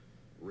member.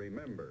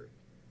 Remember,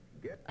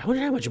 I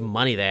wonder how much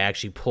money they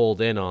actually pulled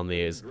in on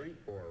these.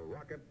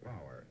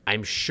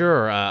 I'm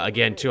sure,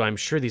 again, too, I'm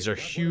sure these are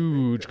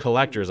huge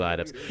collector's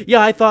items.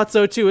 Yeah, I thought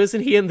so, too.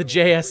 Isn't he in the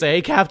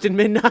JSA, Captain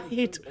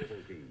Midnight?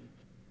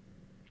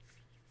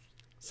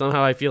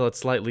 Somehow I feel it's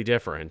slightly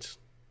different.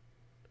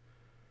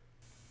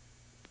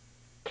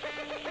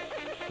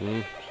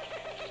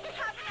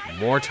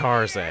 More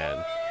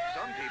Tarzan.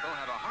 Some people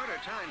have a harder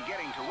time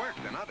getting to work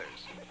than others.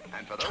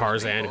 And for those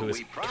Tarzan, people, who is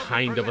we proudly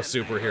kind of a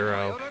present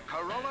superhero. Toyota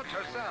Corolla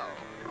Tercel.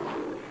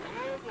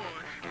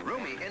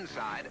 Roomy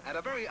inside at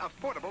a very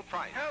affordable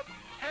price.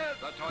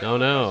 The Toyota Oh,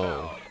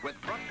 no. Tercel, with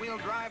front-wheel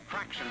drive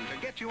traction to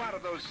get you out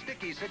of those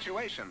sticky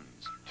situations.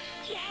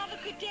 Do you have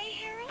a good day,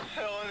 Harold?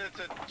 Helen,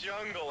 it's a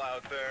jungle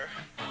out there.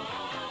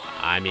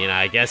 I mean,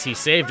 I guess he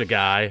saved a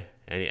guy,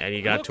 and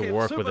he got to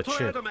work with a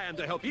chick. Toyota Man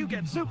to help you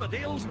get super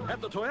deals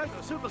at the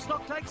Toyota Super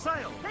Stock Take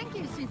Sale. Thank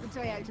you, Super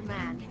Toyota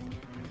Man.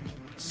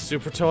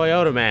 Super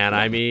Toyota Man.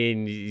 I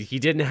mean, he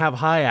didn't have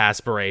high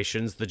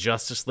aspirations. The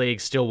Justice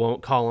League still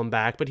won't call him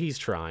back, but he's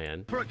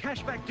trying. For a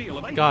cashback deal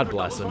of God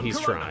bless him, on he's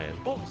Corona.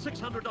 trying. Bought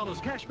 $600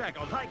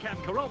 cashback on high-cap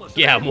Corolla.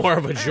 Yeah, sedans more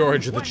of a and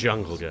George of the wagons.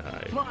 Jungle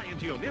guy. Fly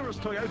into your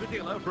nearest Toyota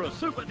dealer for a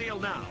super deal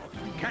now.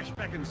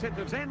 Cashback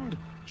incentives end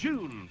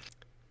June.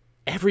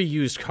 Every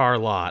used car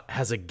lot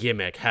has a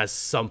gimmick, has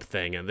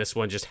something, and this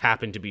one just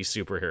happened to be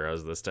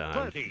superheroes this time.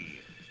 30.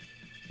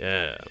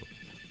 Yeah.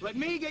 Let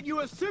me get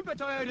you a Super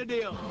Toyota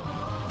deal.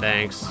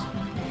 Thanks.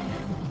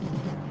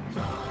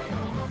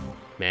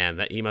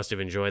 Man, he must have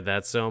enjoyed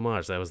that so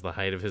much. That was the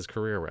height of his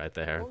career right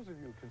there. Those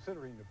of you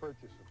considering the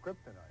purchase of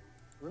kryptonite,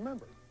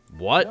 remember.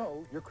 What?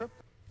 No, your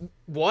kryptonite.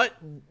 What?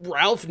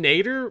 Ralph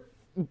Nader?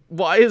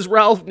 Why is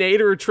Ralph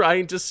Nader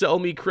trying to sell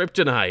me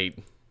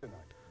kryptonite?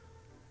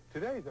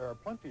 Today, there are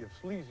plenty of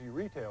sleazy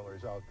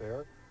retailers out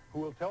there who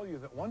will tell you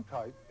that one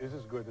type is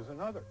as good as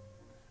another.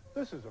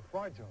 This is a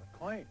fraudulent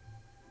claim.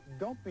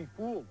 Don't be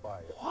fooled by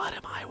it. What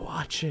am I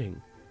watching?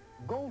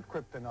 Gold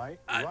kryptonite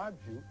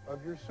robs you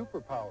of your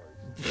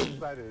superpowers.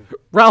 That is...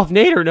 Ralph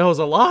Nader knows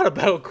a lot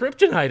about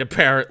kryptonite,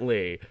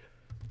 apparently.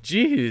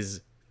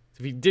 Jeez.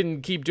 If he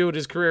didn't keep doing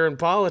his career in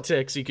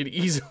politics, he could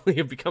easily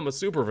have become a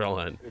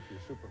supervillain. If you're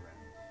Superman.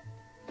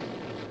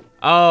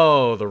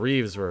 Oh, the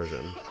Reeves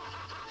version.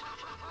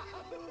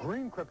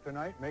 Green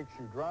kryptonite makes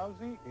you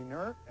drowsy,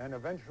 inert, and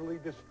eventually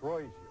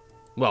destroys you.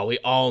 Well, we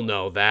all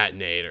know that,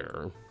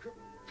 Nader.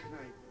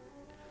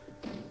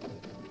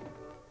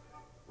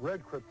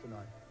 Red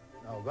kryptonite.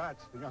 Now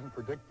that's the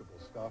unpredictable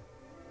stuff.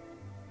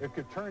 It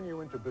could turn you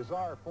into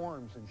bizarre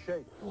forms and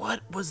shapes.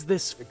 What was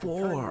this It could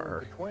turn you for?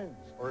 into twins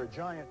or a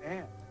giant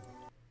ant.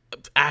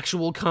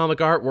 Actual comic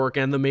artwork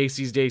and the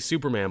Macy's Day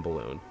Superman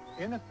balloon.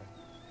 Anything.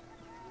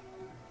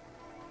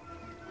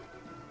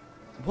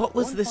 What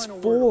was One this final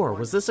word for? of warning.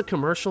 Was this a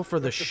commercial for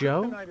the If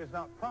show? kryptonite is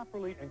not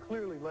properly and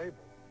clearly labeled,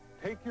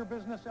 take your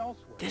business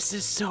elsewhere. This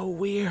is so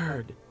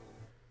weird.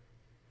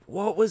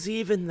 What was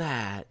even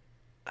that?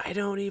 I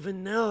don't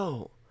even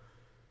know.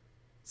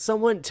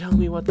 Someone tell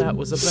me what that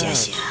was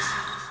about.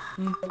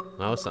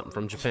 Oh, something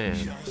from Japan.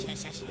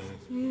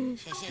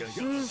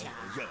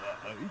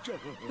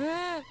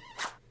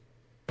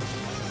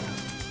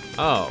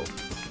 Oh.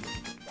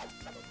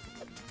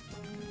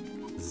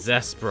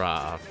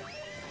 Zespra.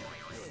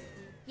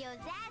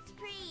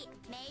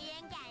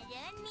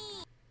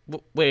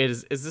 Wait,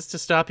 is this to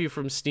stop you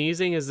from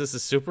sneezing? Is this a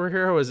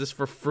superhero? Is this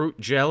for fruit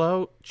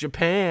jello?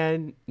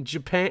 Japan.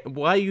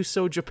 Why are you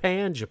so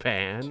Japan?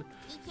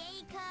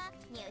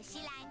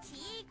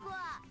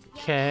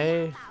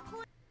 Okay.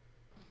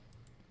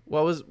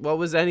 What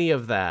was any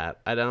of that?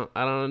 I don't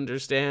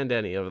understand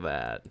any of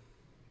that.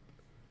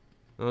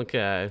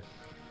 Okay.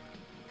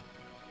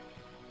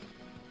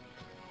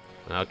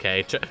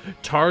 Okay,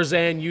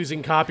 Tarzan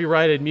using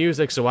copyrighted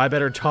music, so I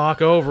better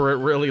talk over it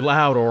really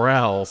loud or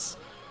else.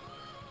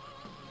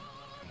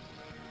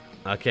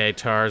 Okay,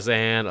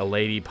 Tarzan, a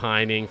lady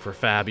pining for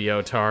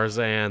Fabio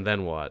Tarzan,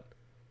 then what?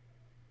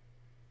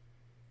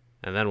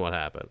 And then what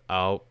happened?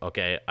 Oh,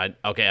 okay,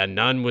 a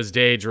nun was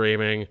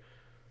daydreaming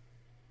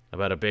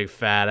about a big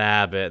fat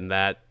abbot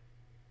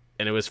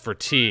and it was for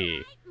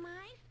tea.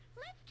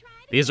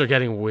 These are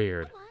getting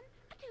weird.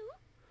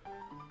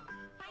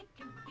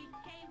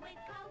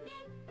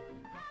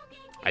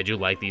 I do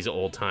like these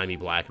old-timey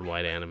black and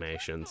white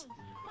animations.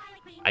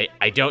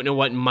 I don't know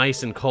what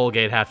mice and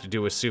Colgate have to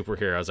do with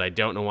superheroes. I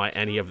don't know why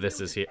any of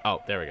this is here. Oh,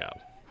 there we go.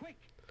 Quick,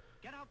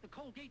 get out the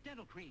Colgate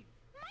dental cream.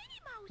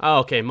 Oh,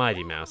 okay,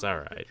 Mighty Mouse,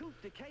 alright. Tooth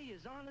decay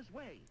is on its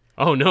way.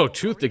 Oh no,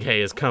 tooth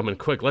decay is coming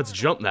quick. Let's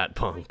jump that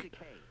punk.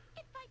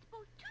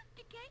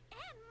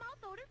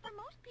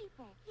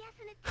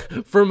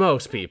 For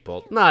most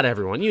people. Not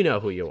everyone. You know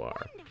who you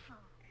are.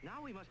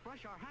 Now we must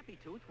brush our happy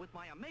tooth with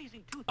my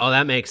amazing tooth. Oh,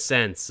 that makes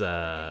sense,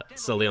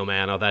 Salil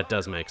Mano. That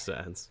does make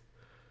sense.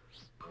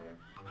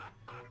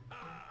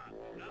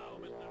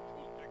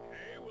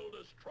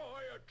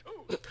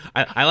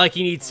 I like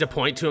he needs to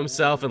point to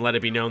himself and let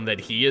it be known that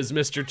he is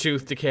Mr.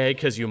 Tooth Decay,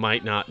 because you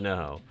might not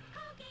know.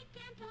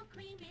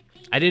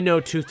 I didn't know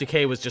Tooth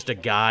Decay was just a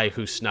guy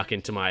who snuck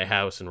into my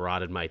house and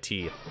rotted my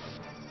teeth.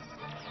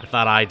 I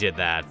thought I did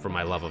that for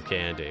my love of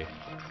candy.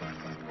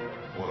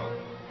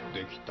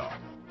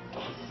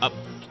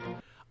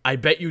 I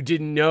bet you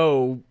didn't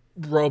know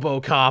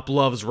RoboCop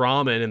loves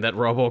ramen and that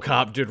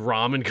RoboCop did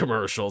ramen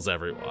commercials,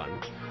 everyone.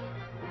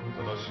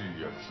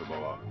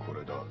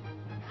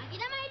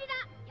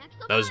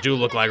 Those do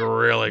look like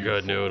really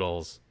good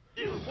noodles.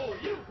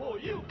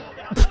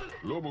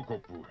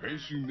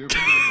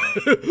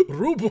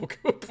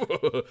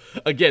 RoboCop.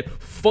 Again,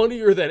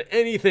 funnier than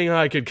anything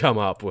I could come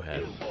up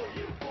with.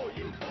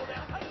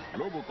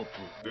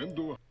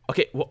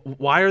 Okay,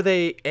 why are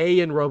they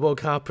in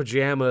RoboCop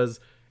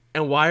pajamas,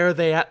 and why are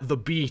they at the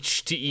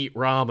beach to eat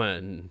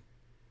ramen?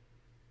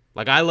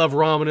 Like, I love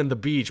ramen in the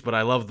beach, but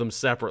I love them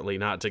separately,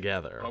 not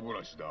together.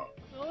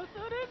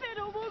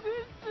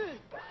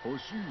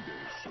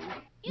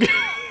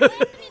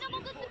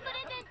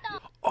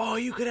 Oh,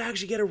 you could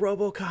actually get a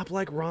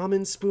RoboCop-like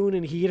ramen spoon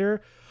and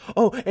heater?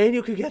 Oh, and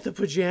you could get the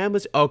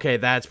pajamas? Okay,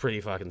 that's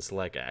pretty fucking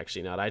slick,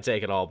 actually. Now, I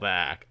take it all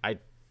back. I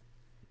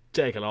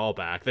take it all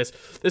back. This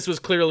was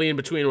clearly in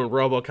between when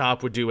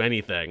RoboCop would do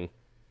anything.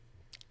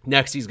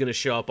 Next, he's gonna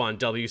show up on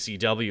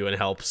WCW and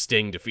help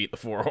Sting defeat the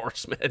Four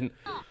Horsemen.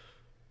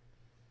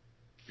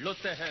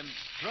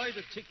 Fried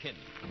chicken.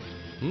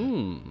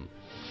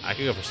 I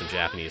could go for some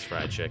Japanese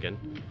fried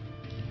chicken.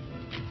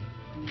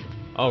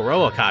 Oh,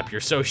 RoboCop,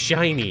 you're so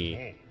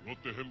shiny.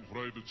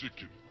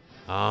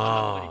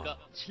 Oh.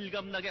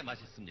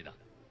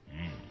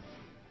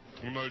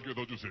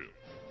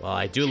 Well,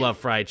 I do love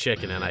fried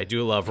chicken and I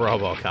do love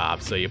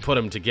RoboCop, so you put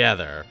them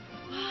together.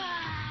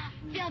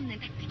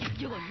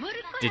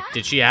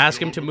 Did she ask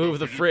him to move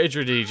the fridge,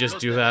 or did he just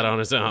do that on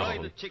his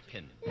own?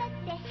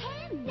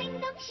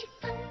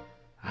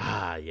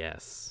 Ah,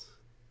 yes.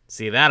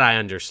 See, that I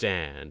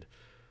understand.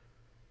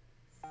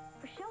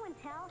 For show and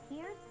tell,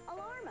 here's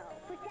Alarmo,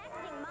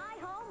 protecting my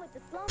home with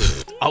the slow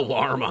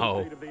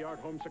Alarmo.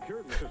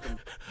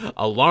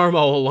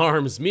 Alarmo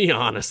alarms me,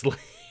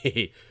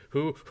 honestly.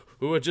 Who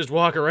would just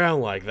walk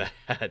around like that?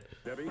 Installed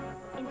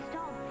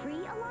free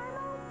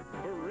Alarmo?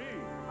 Free.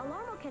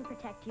 Alarmo can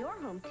protect your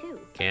home too.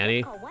 Can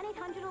he? Call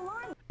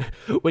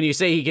 1-800-ALARM. When you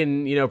say he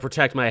can,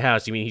 protect my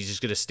house, you mean he's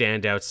just gonna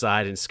stand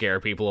outside and scare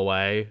people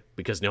away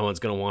because no one's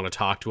gonna want to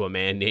talk to a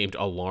man named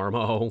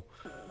Alarmo?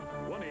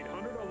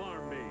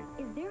 1-800-ALARM me.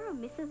 Is there a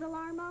Mrs.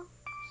 Alarmo?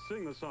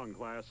 Sing the song,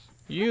 class.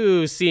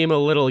 You seem a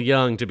little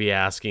young to be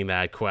asking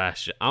that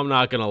question. I'm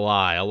not gonna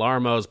lie,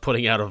 Alarmo's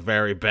putting out a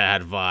very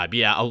bad vibe.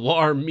 Yeah,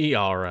 alarm me,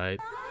 alright.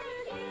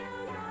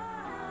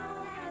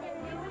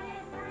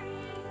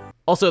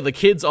 Also, the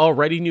kids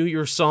already knew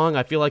your song.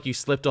 I feel like you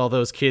slipped all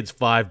those kids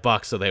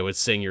 $5 so they would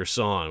sing your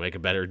song. Make a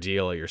better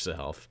deal of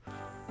yourself.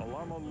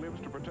 Alarmo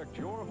lives to protect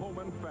your home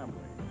and family.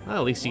 Well,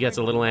 at least he gets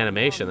a little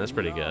animation. That's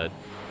pretty good.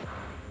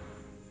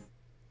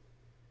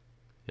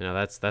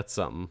 That's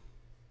something.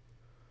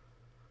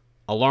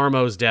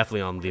 Alarmo's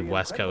definitely on the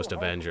West Coast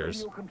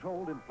Avengers.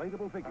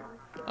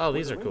 Oh,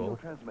 these are cool.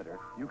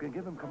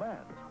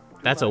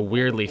 That's a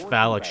weirdly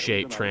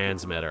phallic-shaped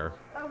transmitter.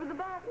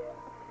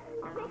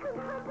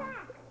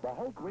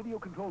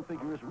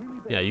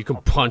 Yeah, you can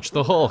punch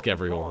the Hulk,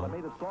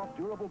 everyone.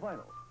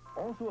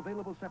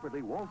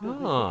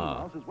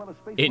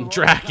 In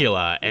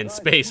Dracula and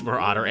Space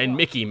Marauder and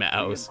Mickey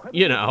Mouse.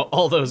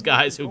 All those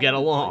guys who get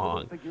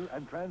along.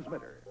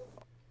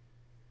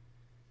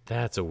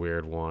 That's a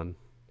weird one.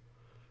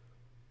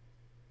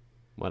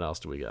 What else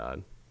do we got?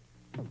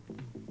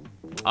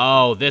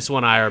 Oh, this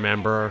one I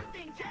remember.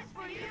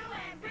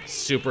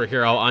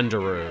 Superhero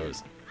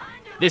Underoos.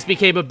 This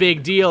became a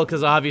big deal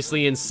because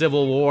obviously in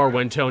Civil War,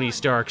 when Tony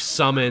Stark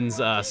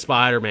summons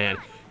Spider-Man,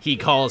 he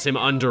calls him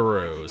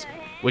Underoos,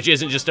 which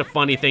isn't just a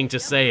funny thing to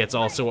say, it's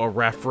also a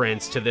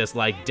reference to this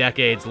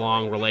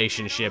decades-long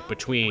relationship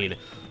between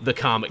the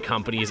comic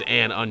companies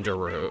and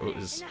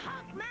Underoos.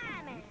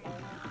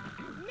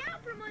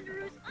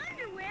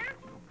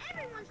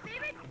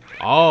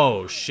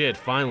 Oh shit,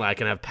 finally I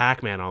can have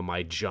Pac-Man on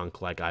my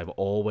junk like I've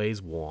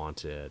always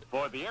wanted.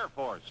 For the Air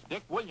Force,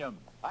 Dick Williams.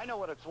 I know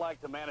what it's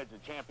like to manage a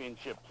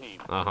championship team.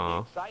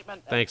 Uh-huh. The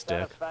excitement Thanks, and Dick.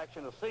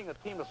 satisfaction of seeing a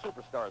team of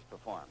superstars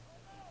perform.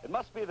 It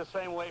must be the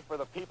same way for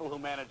the people who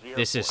manage the Air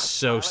This is Force.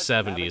 so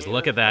 70s.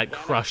 Look at that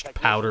crushed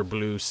powder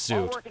blue All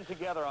suit. working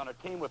together on a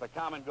team with a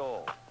common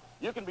goal.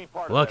 You can be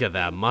part of Look at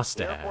that team.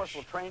 mustache. The Air Force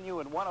will train you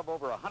in one of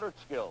over 100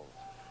 skills.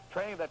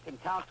 Training that can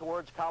count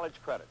towards college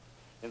credit.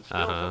 In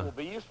skills that will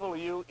be useful to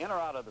you in or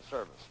out of the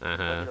service.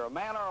 Whether you're a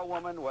man or a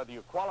woman, whether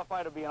you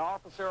qualify to be an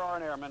officer or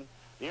an airman,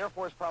 the Air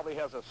Force probably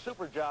has a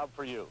super job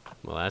for you.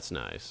 Well, that's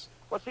nice.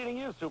 What's eating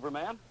you,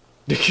 Superman?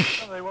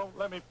 They won't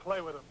let me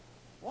play with them.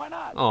 Why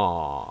not?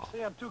 Aww.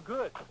 See, I'm too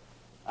good.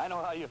 I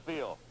know how you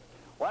feel.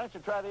 Why don't you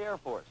try the Air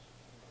Force?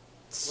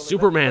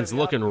 Superman's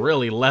looking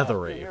really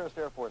leathery. Nearest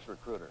Air Force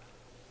recruiter.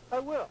 I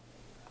will.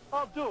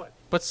 I'll do it.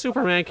 But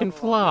Superman can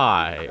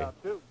fly.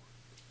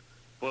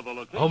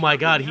 Oh my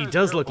god, he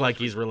does look like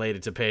he's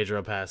related to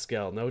Pedro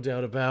Pascal, no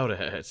doubt about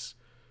it.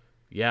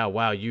 Yeah,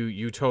 wow,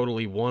 you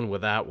totally won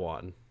with that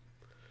one.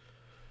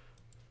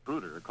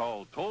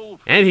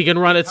 And he can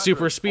run at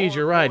super speed,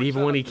 you're right,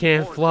 even when he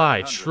can't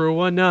fly.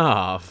 True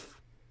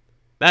enough.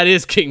 That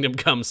is Kingdom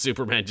Come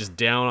Superman, just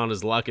down on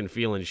his luck and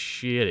feeling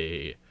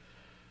shitty.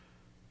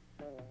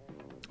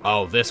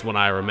 Oh, this one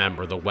I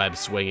remember, the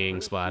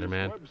web-swinging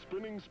Spider-Man.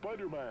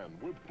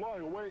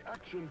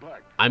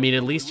 I mean,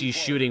 at least he's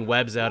shooting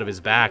webs out of his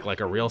back like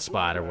a real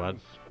spider would.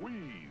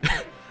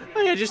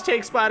 Oh yeah, just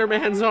take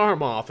Spider-Man's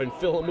arm off and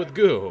fill him with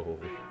goo.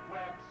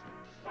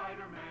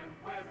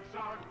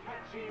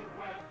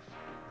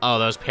 Oh,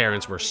 those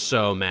parents were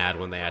so mad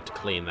when they had to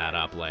clean that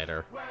up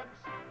later.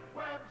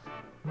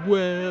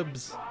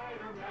 Webs.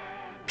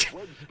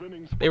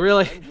 They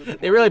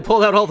really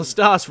pulled out all the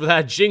stops for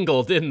that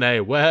jingle, didn't they?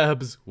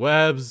 Webs,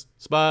 webs,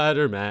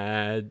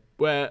 Spider-Man,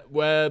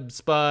 web,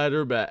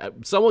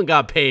 Spider-Man. Someone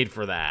got paid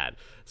for that.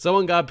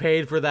 Someone got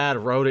paid for that,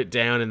 wrote it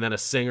down, and then a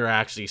singer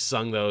actually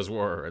sung those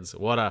words.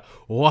 What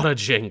a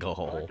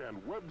jingle.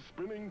 And web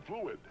spinning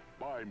fluid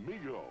by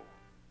Mego.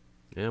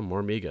 Yeah,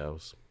 more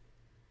Migos.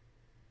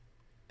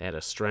 They had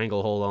a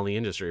stranglehold on the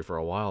industry for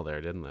a while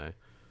there, didn't they?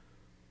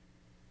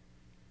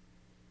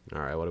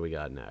 All right, what do we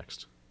got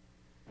next?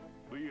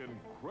 The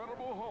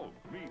Incredible Hulk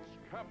meets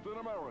Captain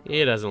America.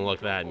 He doesn't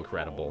look that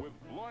incredible. With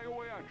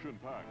flyaway action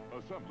pack,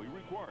 assembly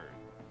required.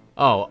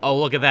 Oh,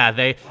 look at that.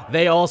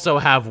 They also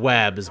have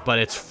webs, but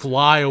it's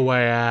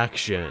flyaway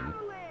action.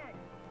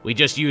 We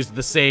just used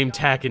the same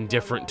tech in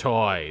different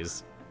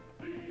toys.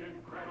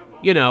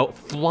 You know,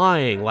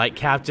 flying like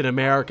Captain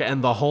America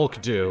and the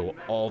Hulk do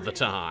all the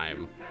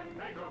time.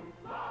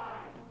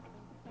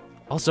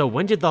 Also,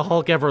 when did the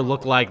Hulk ever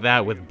look like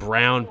that with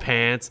brown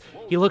pants?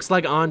 He looks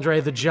like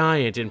Andre the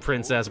Giant in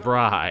Princess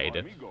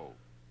Bride.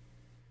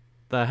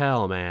 The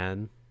hell,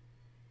 man.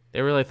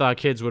 They really thought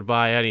kids would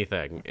buy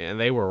anything, and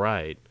they were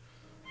right.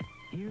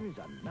 Here's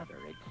another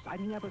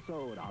exciting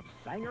episode of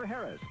Sanger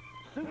Harris,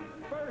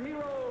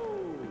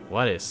 Superhero!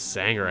 What is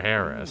Sanger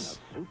Harris?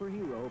 A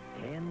superhero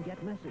can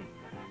get messy.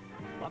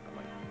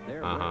 Luckily,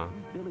 they're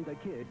wearing Billy the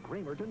Kid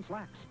Cramerton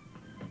slacks.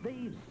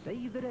 They've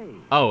saved the day.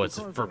 Oh, it's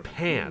for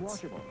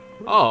pants.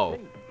 Oh.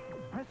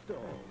 Presto,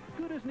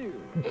 good as new.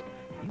 You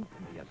can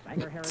be a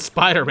Sanger Harris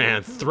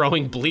Spider-Man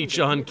throwing bleach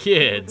on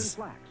kids.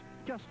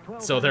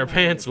 So their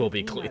pants will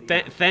be clean.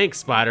 Thanks,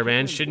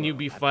 Spider-Man. Shouldn't you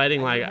be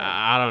fighting, like,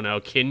 I don't know,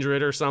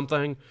 Kindred or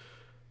something?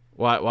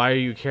 Why are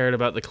you cared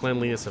about the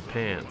cleanliness of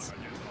pants?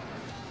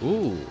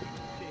 Ooh.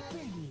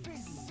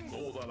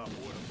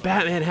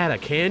 Batman had a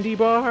candy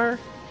bar?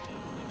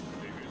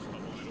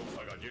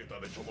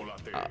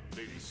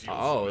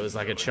 Oh, it was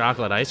like a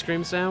chocolate ice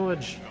cream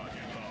sandwich?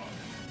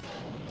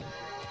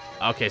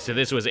 Okay, so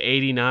this was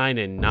 89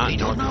 and not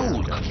North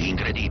America.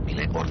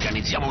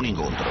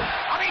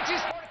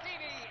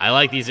 I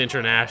like these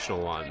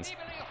international ones.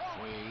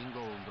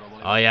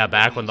 Oh yeah,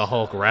 back when the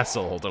Hulk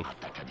wrestled.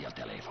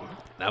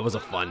 That was a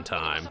fun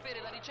time.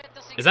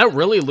 Is that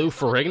really Lou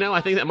Ferrigno?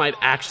 I think that might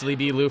actually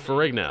be Lou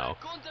Ferrigno.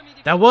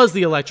 That was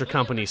the Electric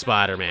Company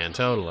Spider-Man,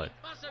 totally.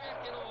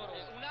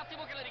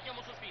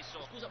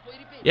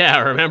 Yeah,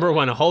 remember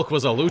when Hulk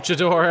was a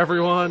luchador,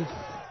 everyone?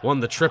 Won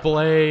the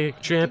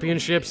AAA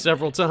championship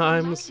several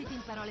times.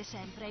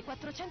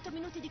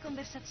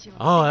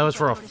 Oh, that was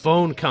for a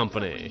phone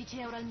company.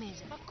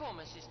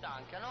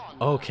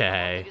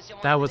 Okay,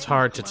 that was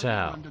hard to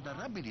tell.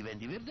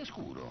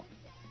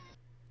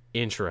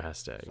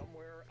 Interesting.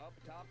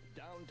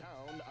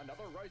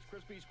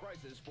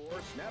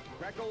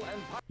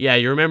 Yeah,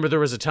 you remember there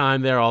was a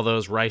time there, all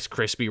those Rice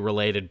Krispie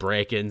related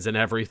break-ins and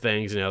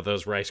everything, you know,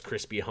 those Rice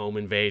Krispie home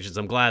invasions.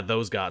 I'm glad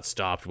those got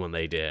stopped when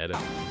they did.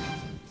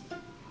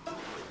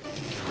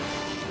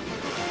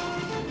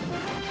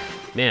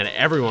 Man,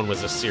 everyone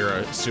was a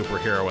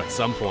superhero at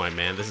some point,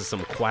 man. This is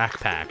some quack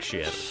pack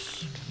shit.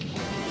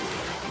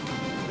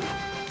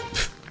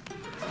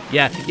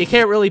 Yeah, you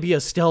can't really be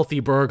a stealthy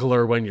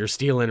burglar when you're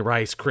stealing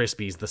Rice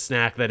Krispies, the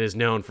snack that is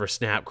known for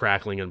snap,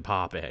 crackling, and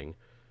popping.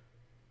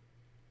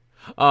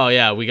 Oh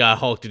yeah, we got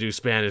Hulk to do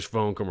Spanish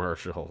phone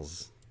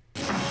commercials.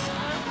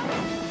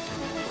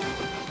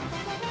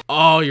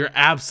 Oh, you're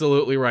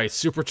absolutely right.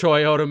 Super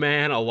Toyota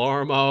Man,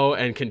 Alarmo,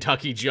 and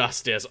Kentucky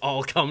Justice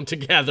all come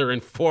together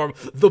and form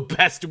the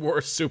best,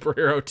 worst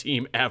superhero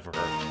team ever.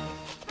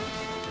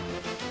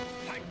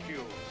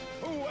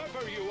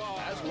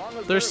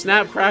 They're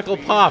Snap, Crackle,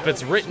 Pop.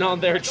 It's written on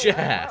their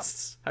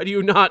chests. How do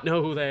you not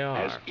know who they are?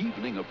 As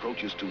evening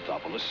approaches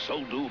Toothopolis,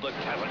 so do the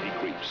Cavity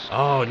Creeps.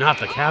 Oh, not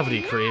the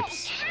Cavity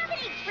Creeps.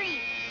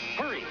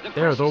 Hurry,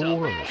 They're the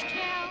worst.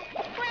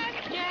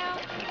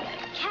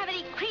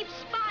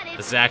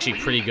 This is actually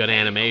pretty good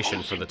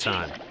animation for the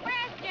time.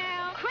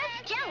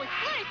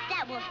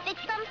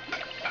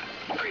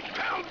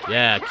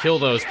 Yeah, kill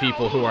those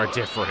people who are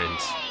different.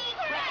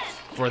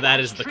 For that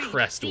is the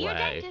Crest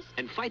way.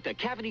 And fight the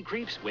Cavity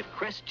Creeps with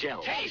Crest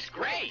Gel. Tastes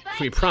great.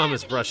 We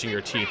promise brushing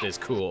your teeth is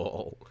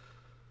cool.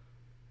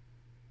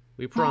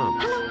 We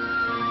promise.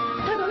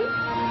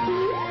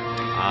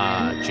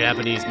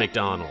 Japanese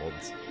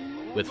McDonald's.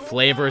 With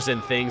flavors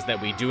and things that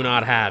we do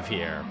not have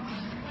here.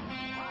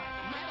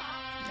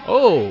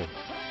 Oh!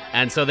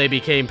 And so they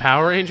became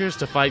Power Rangers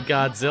to fight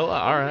Godzilla?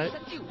 Alright.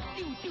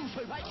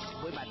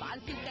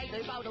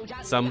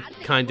 Some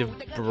kind of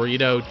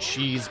burrito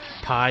cheese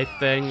pie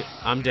thing.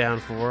 I'm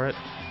down for it.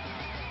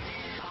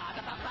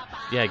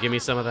 Yeah, give me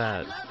some of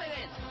that.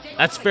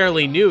 That's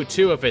fairly new,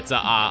 too, if it's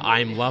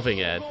I'm loving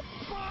it.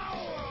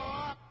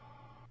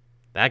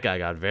 That guy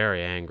got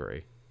very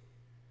angry.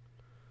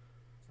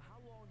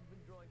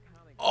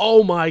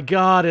 Oh my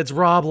god, it's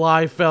Rob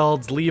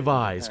Liefeld's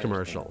Levi's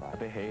commercial.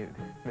 They hated it.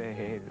 They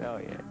hated it. Oh,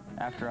 yeah.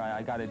 After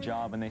I got a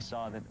job and they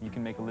saw that you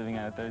can make a living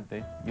out of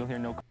it, you'll hear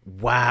no...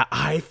 Wow,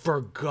 I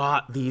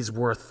forgot these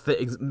were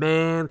things.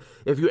 Man,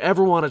 if you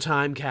ever want a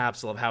time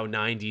capsule of how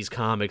 90s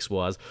comics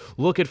was,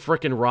 look at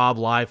frickin' Rob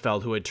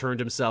Liefeld, who had turned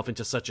himself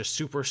into such a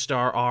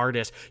superstar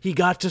artist. He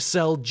got to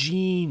sell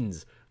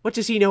jeans. What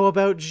does he know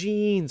about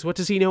jeans? What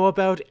does he know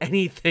about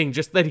anything?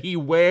 Just that he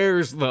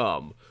wears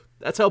them.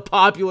 That's how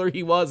popular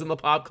he was in the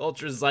pop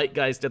culture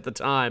zeitgeist at the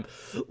time.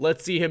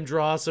 Let's see him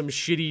draw some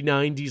shitty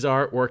 90s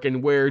artwork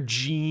and wear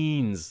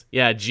jeans.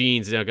 Yeah,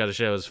 jeans. You don't gotta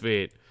show his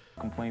feet.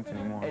 Complaints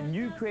anymore. And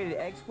you created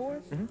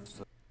X-Force?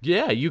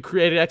 Yeah, you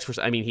created X-Force.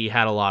 I mean, he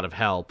had a lot of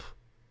help.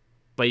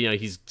 But, you know,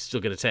 he's still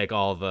gonna take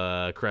all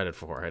the credit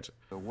for it.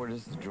 So what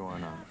is the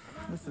drawing of?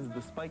 This is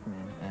the Spike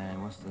Man.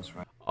 And what's this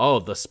right? Oh,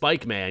 the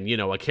Spike Man, you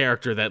know, a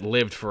character that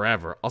lived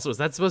forever. Also, is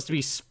that supposed to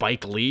be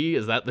Spike Lee?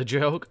 Is that the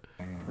joke?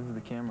 This is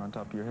the camera on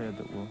top of your head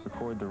that will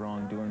record the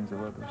wrongdoings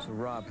of others. So,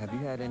 Rob, have you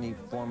had any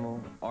formal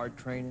art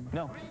training?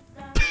 No.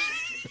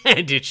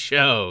 And it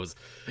shows.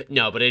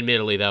 No, but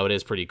admittedly, though, it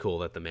is pretty cool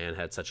that the man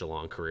had such a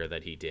long career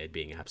that he did,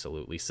 being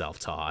absolutely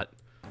self-taught.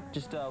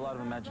 Just a lot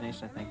of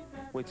imagination, I think.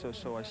 Wait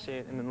so I say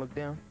it and then look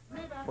down,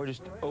 or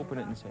just open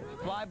it and say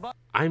it.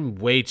 I'm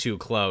way too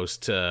close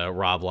to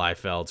Rob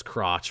Liefeld's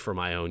crotch for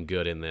my own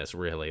good in this,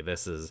 really.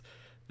 This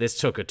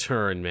took a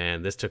turn,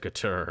 man. This took a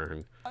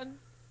turn.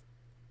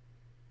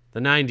 The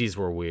 90s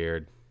were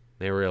weird.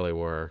 They really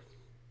were.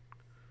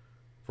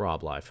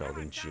 Rob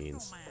Liefeld in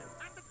jeans.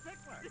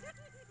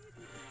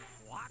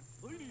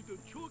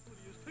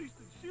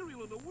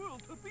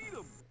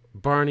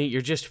 Barney,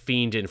 you're just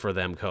fiending for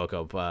them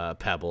Cocoa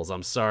Pebbles.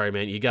 I'm sorry,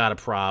 man. You got a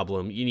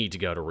problem. You need to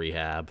go to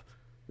rehab.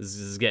 This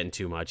is getting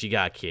too much. You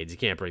got kids. You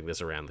can't bring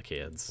this around the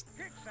kids.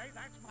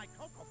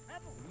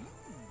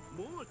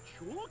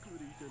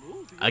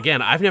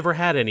 Again, I've never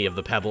had any of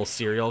the Pebbles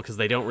cereal because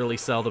they don't really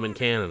sell them in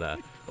Canada.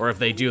 Or if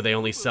they do, they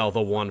only sell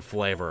the one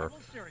flavor.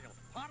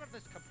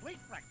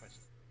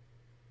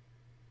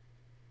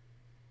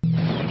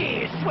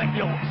 Dear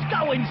Sweatlords,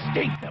 go and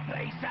stink the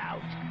place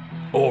out.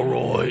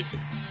 Alright.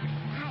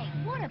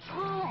 What a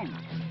pun!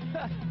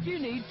 You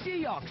need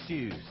Geox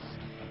shoes.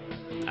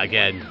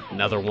 Again,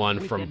 another one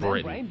from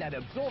Britain. Membrane that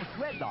absorbs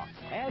sweat locks,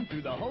 and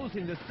through the holes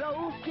in the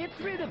sole, gets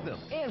rid of them,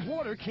 and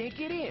water can't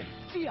get in.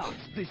 Geox,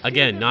 the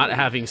Again, not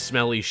having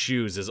smelly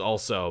shoes is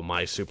also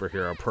my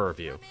superhero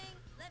purview.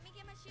 Let me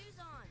get my shoes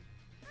on.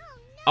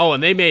 Oh,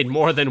 and they made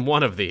more than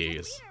one of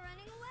these.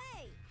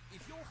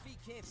 If your feet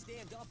can't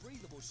stand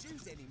unbreathable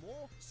shoes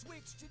anymore,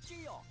 switch to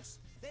Geox.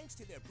 Thanks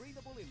to their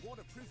breathable and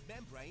waterproof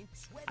membrane,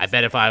 I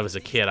bet if I was a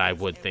kid, I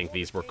would think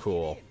these were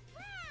cool.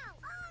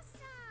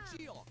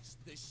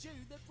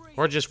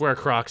 Or just wear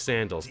Croc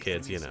sandals,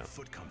 kids, you know.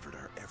 Foot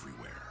comforter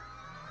everywhere.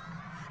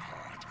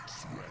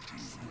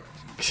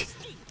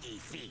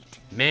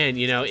 Man,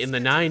 you know, in the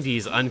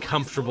 90s,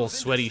 uncomfortable,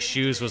 sweaty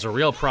shoes was a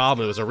real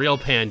problem. It was a real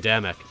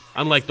pandemic.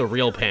 Unlike the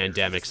real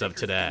pandemics of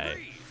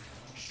today.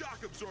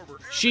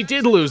 She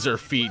did lose her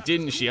feet,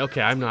 didn't she?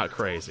 Okay, I'm not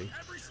crazy.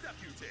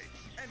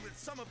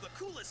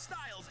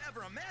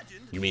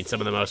 You mean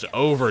some of the most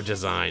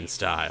over-designed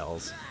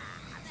styles.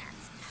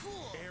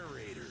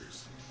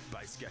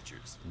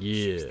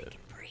 Yeah.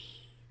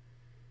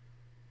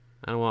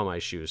 I don't want my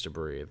shoes to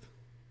breathe.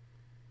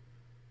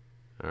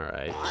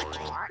 Alright.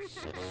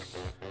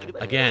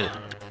 Again,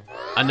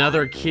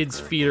 another kid's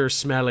feet are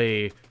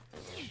smelly,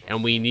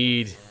 and we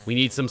need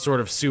some sort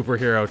of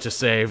superhero to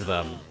save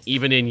them,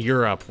 even in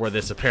Europe, where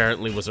this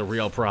apparently was a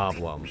real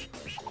problem.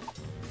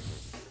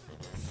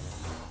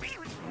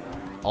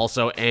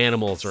 Also,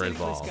 animals are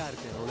involved.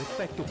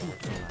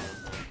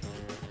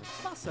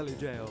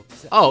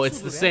 Oh, it's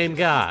the same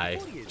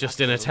guy, just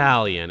in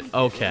Italian.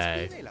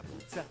 Okay.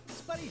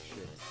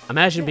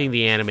 Imagine being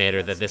the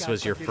animator that this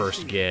was your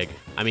first gig.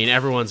 I mean,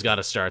 everyone's got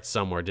to start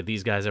somewhere. Did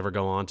these guys ever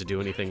go on to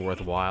do anything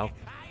worthwhile?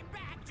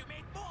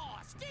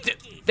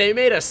 They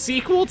made a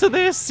sequel to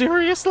this?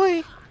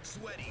 Seriously?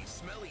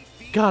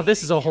 God,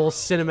 this is a whole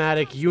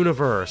cinematic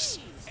universe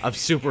of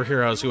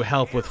superheroes who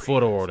help with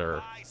foot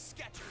odor.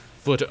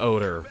 Foot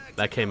odor.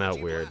 That came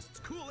out weird.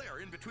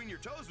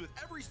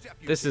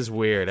 This is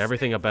weird.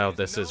 Everything about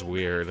this is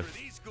weird.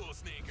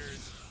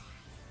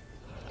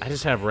 I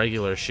just have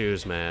regular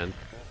shoes, man.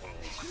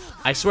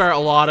 I swear a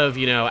lot of,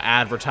 you know,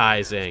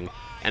 advertising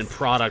and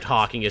product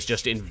hawking is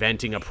just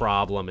inventing a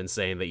problem and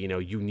saying that, you know,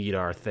 you need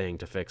our thing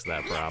to fix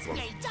that problem.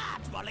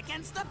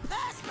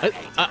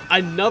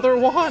 Another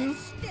one?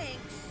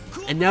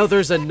 And now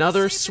there's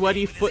another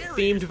sweaty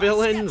foot-themed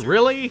villain?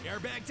 Really?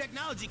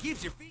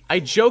 I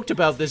joked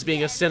about this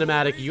being a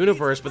cinematic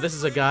universe, but this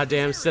is a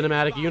goddamn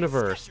cinematic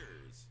universe.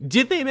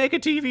 Did they make a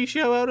TV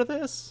show out of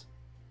this?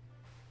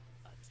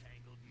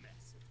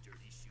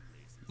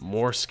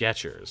 More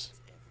Skechers.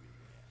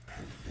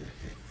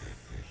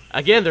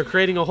 Again, they're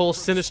creating a whole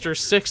Sinister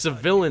Six of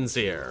villains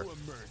here.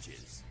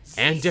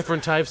 And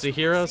different types of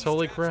heroes?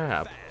 Holy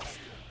crap.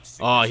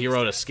 Oh, he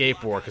rode a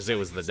skateboard because it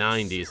was the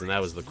 90s and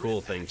that was the cool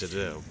thing to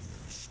do.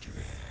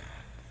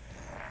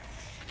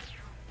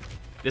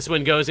 This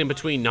one goes in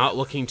between not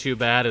looking too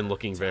bad and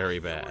looking very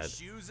bad.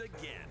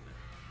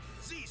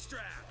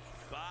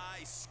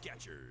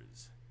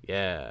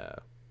 Yeah.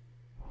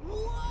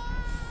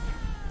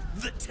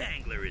 The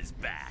Tangler is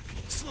back,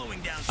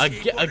 slowing down.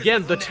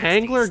 Again, the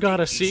Tangler got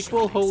a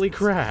sequel? Holy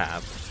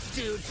crap.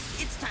 Dude,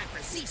 it's time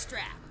for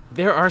Z-Strap.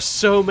 There are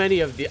so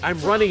many of the.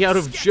 I'm running out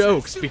of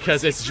jokes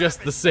because it's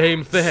just the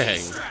same thing.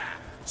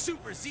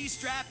 Super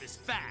Z-Strap is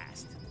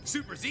fast.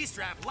 Super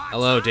Z-Strap locks.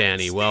 Hello,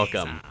 Danny.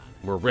 Welcome.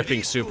 We're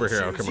riffing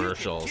superhero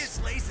commercials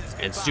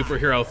and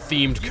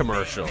superhero-themed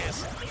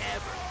commercials.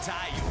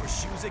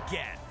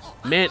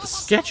 Man,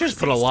 Skechers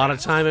put a lot of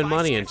time and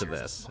money into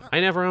this. I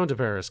never owned a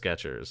pair of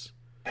Skechers.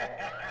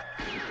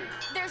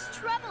 There's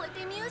trouble at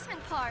the amusement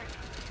park.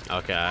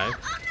 Okay. Oh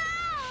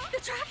no!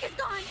 The track is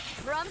gone.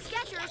 From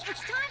Skechers, it's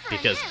time for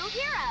Because a new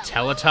hero.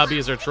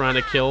 Teletubbies are trying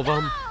to kill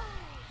them?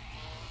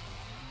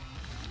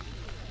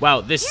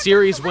 Wow, this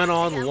series went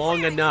on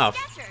long enough.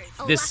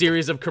 This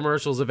series of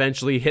commercials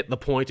eventually hit the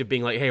point of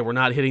being like, hey, we're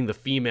not hitting the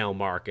female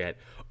market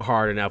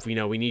hard enough.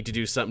 We need to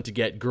do something to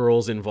get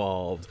girls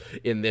involved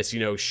in this,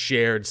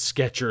 shared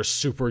Skechers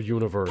super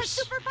universe. The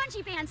super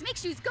bungee bands make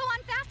shoes go on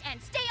fast and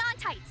stay on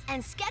tight.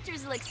 And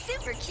Skechers look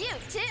super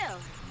cute, too.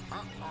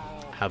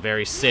 How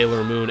very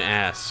Sailor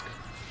Moon-esque.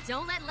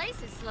 Don't let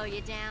laces slow you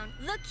down.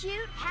 Look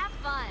cute, have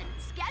fun.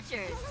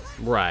 Skechers.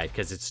 Right,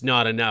 because it's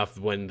not enough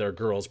when they're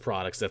girls'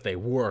 products that they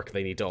work.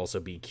 They need to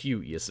also be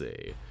cute, you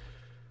see.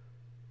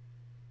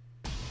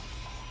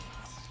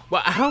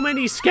 Well, how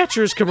many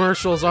Skechers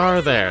commercials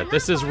are there?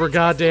 This is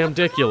goddamn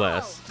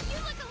ridiculous. You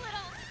look a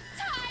little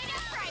tied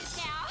up right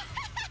now.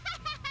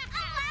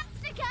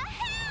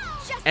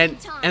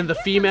 Elastica, And the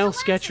female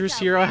Skechers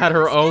hero had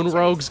her own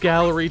rogues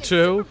gallery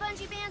too?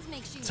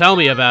 Tell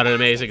me about it,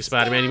 Amazing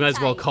Spider-Man. You might as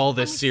well call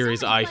this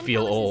series I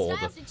Feel Old.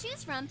 To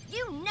choose from,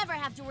 you never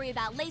have to worry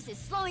about laces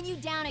slowing you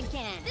down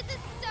again. This is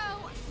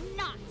so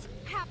not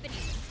happening.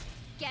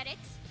 Get it?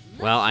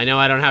 Well, I know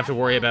I don't have to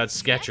worry about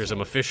Skechers.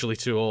 I'm officially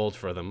too old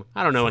for them.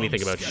 I don't know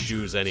anything about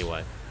shoes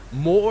anyway.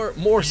 More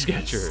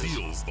Skechers.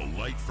 Feels the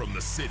light from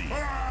the city.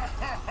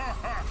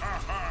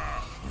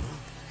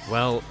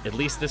 Well, at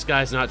least this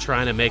guy's not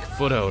trying to make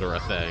foot odor a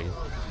thing.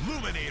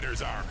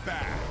 Luminators are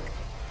back.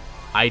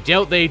 I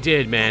doubt they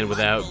did, man,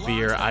 without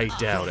beer. I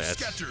doubt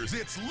it.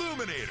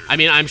 I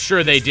mean, I'm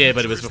sure they did,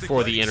 but it was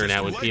before the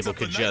internet when people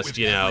could just,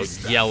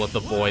 yell at the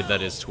void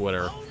that is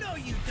Twitter.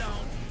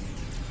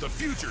 The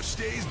future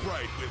stays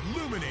bright with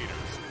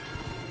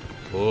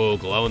Luminators. Ooh,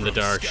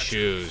 glow-in-the-dark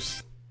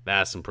shoes.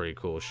 That's some pretty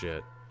cool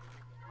shit.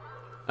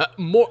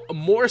 More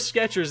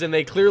Skechers, and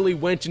they clearly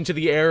went into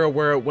the era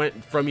where it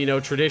went from,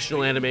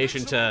 traditional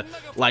animation to,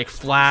 like,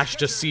 Flash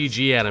to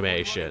CG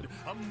animation.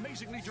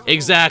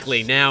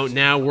 Exactly. Now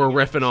we're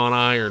riffing on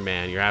Iron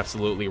Man. You're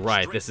absolutely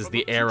right. This is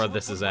the era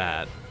this is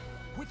at.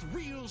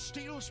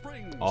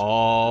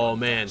 Oh,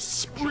 man.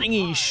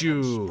 Springy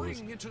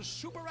shoes.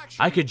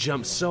 I could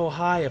jump so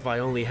high if I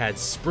only had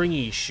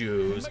springy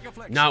shoes,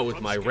 not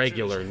with my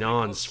regular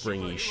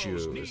non-springy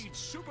shoes.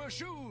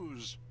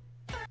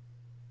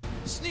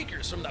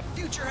 Sneakers from the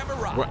future have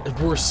arrived.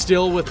 We're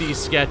still with these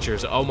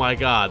Skechers. Oh my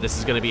god, this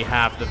is gonna be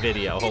half the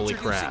video. Holy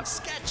crap.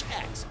 Sketch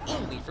X,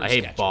 only from I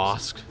hate Skechers.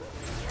 Bosk.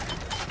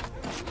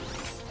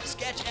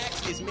 Sketch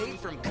X is made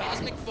from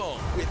cosmic foam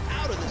with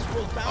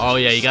out-of-this-world bounce. Oh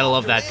yeah, you gotta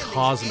love that landings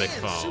cosmic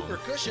and foam. Super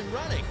cushion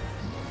running.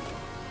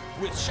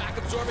 With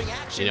shock-absorbing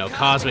action,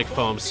 Cosmic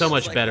foam so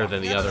much better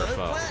than the other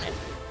foam.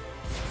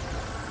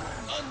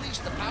 Unleash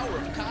the power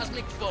of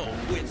cosmic foam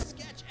with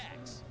Sketch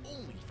X,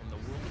 only from the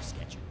world of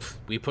Skechers.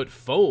 We put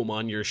foam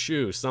on your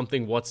shoe,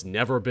 something what's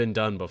never been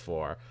done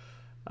before.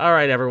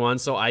 Alright everyone,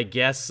 so I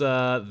guess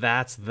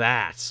that's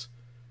that.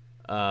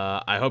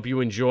 I hope you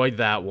enjoyed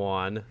that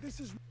one.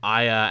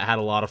 I had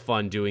a lot of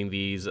fun doing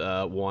these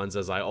ones,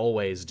 as I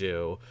always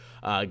do.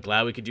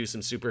 Glad we could do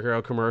some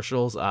superhero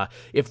commercials.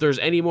 If there's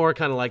any more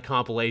kind of like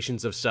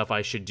compilations of stuff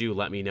I should do,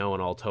 let me know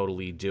and I'll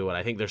totally do it.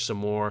 I think there's some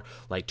more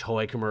like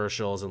toy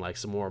commercials and like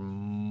some more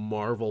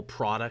Marvel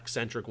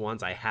product-centric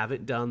ones I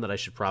haven't done that I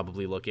should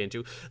probably look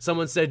into.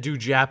 Someone said do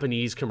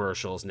Japanese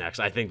commercials next.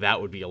 I think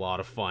that would be a lot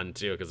of fun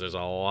too, because there's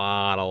a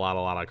lot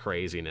of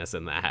craziness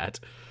in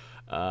that.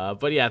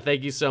 But yeah,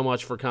 thank you so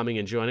much for coming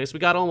and joining us. We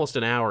got almost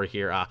an hour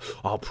here.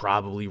 I'll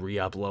probably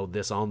re-upload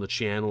this on the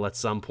channel at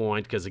some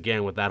point, because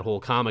again, with that whole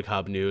Comic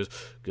Hub news,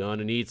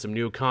 gonna need some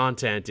new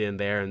content in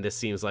there, and this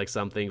seems like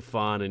something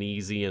fun and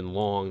easy and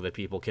long that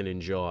people can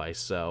enjoy.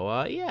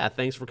 So yeah,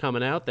 thanks for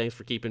coming out. Thanks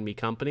for keeping me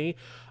company.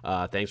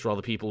 Thanks for all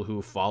the people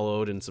who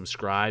followed and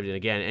subscribed. And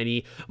again,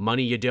 any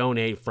money you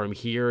donate from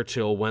here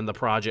till when the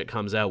project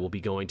comes out will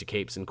be going to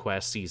Capes and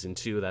Quest Season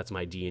 2. That's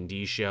my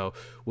D&D show.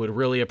 Would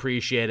really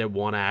appreciate it.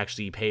 Want to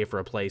actually pay for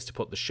a place to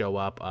put the show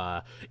up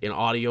in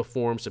audio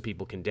form so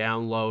people can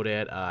download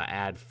it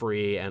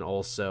ad-free, and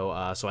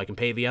also so I can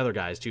pay the other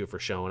guys too for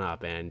showing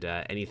up. And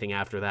anything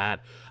after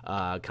that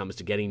comes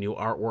to getting new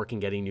artwork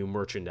and getting new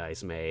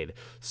merchandise made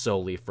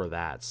solely for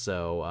that.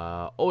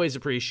 So always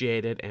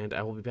appreciate it, and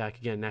I will be back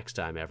again next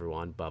time,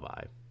 everyone.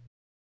 Bye-bye.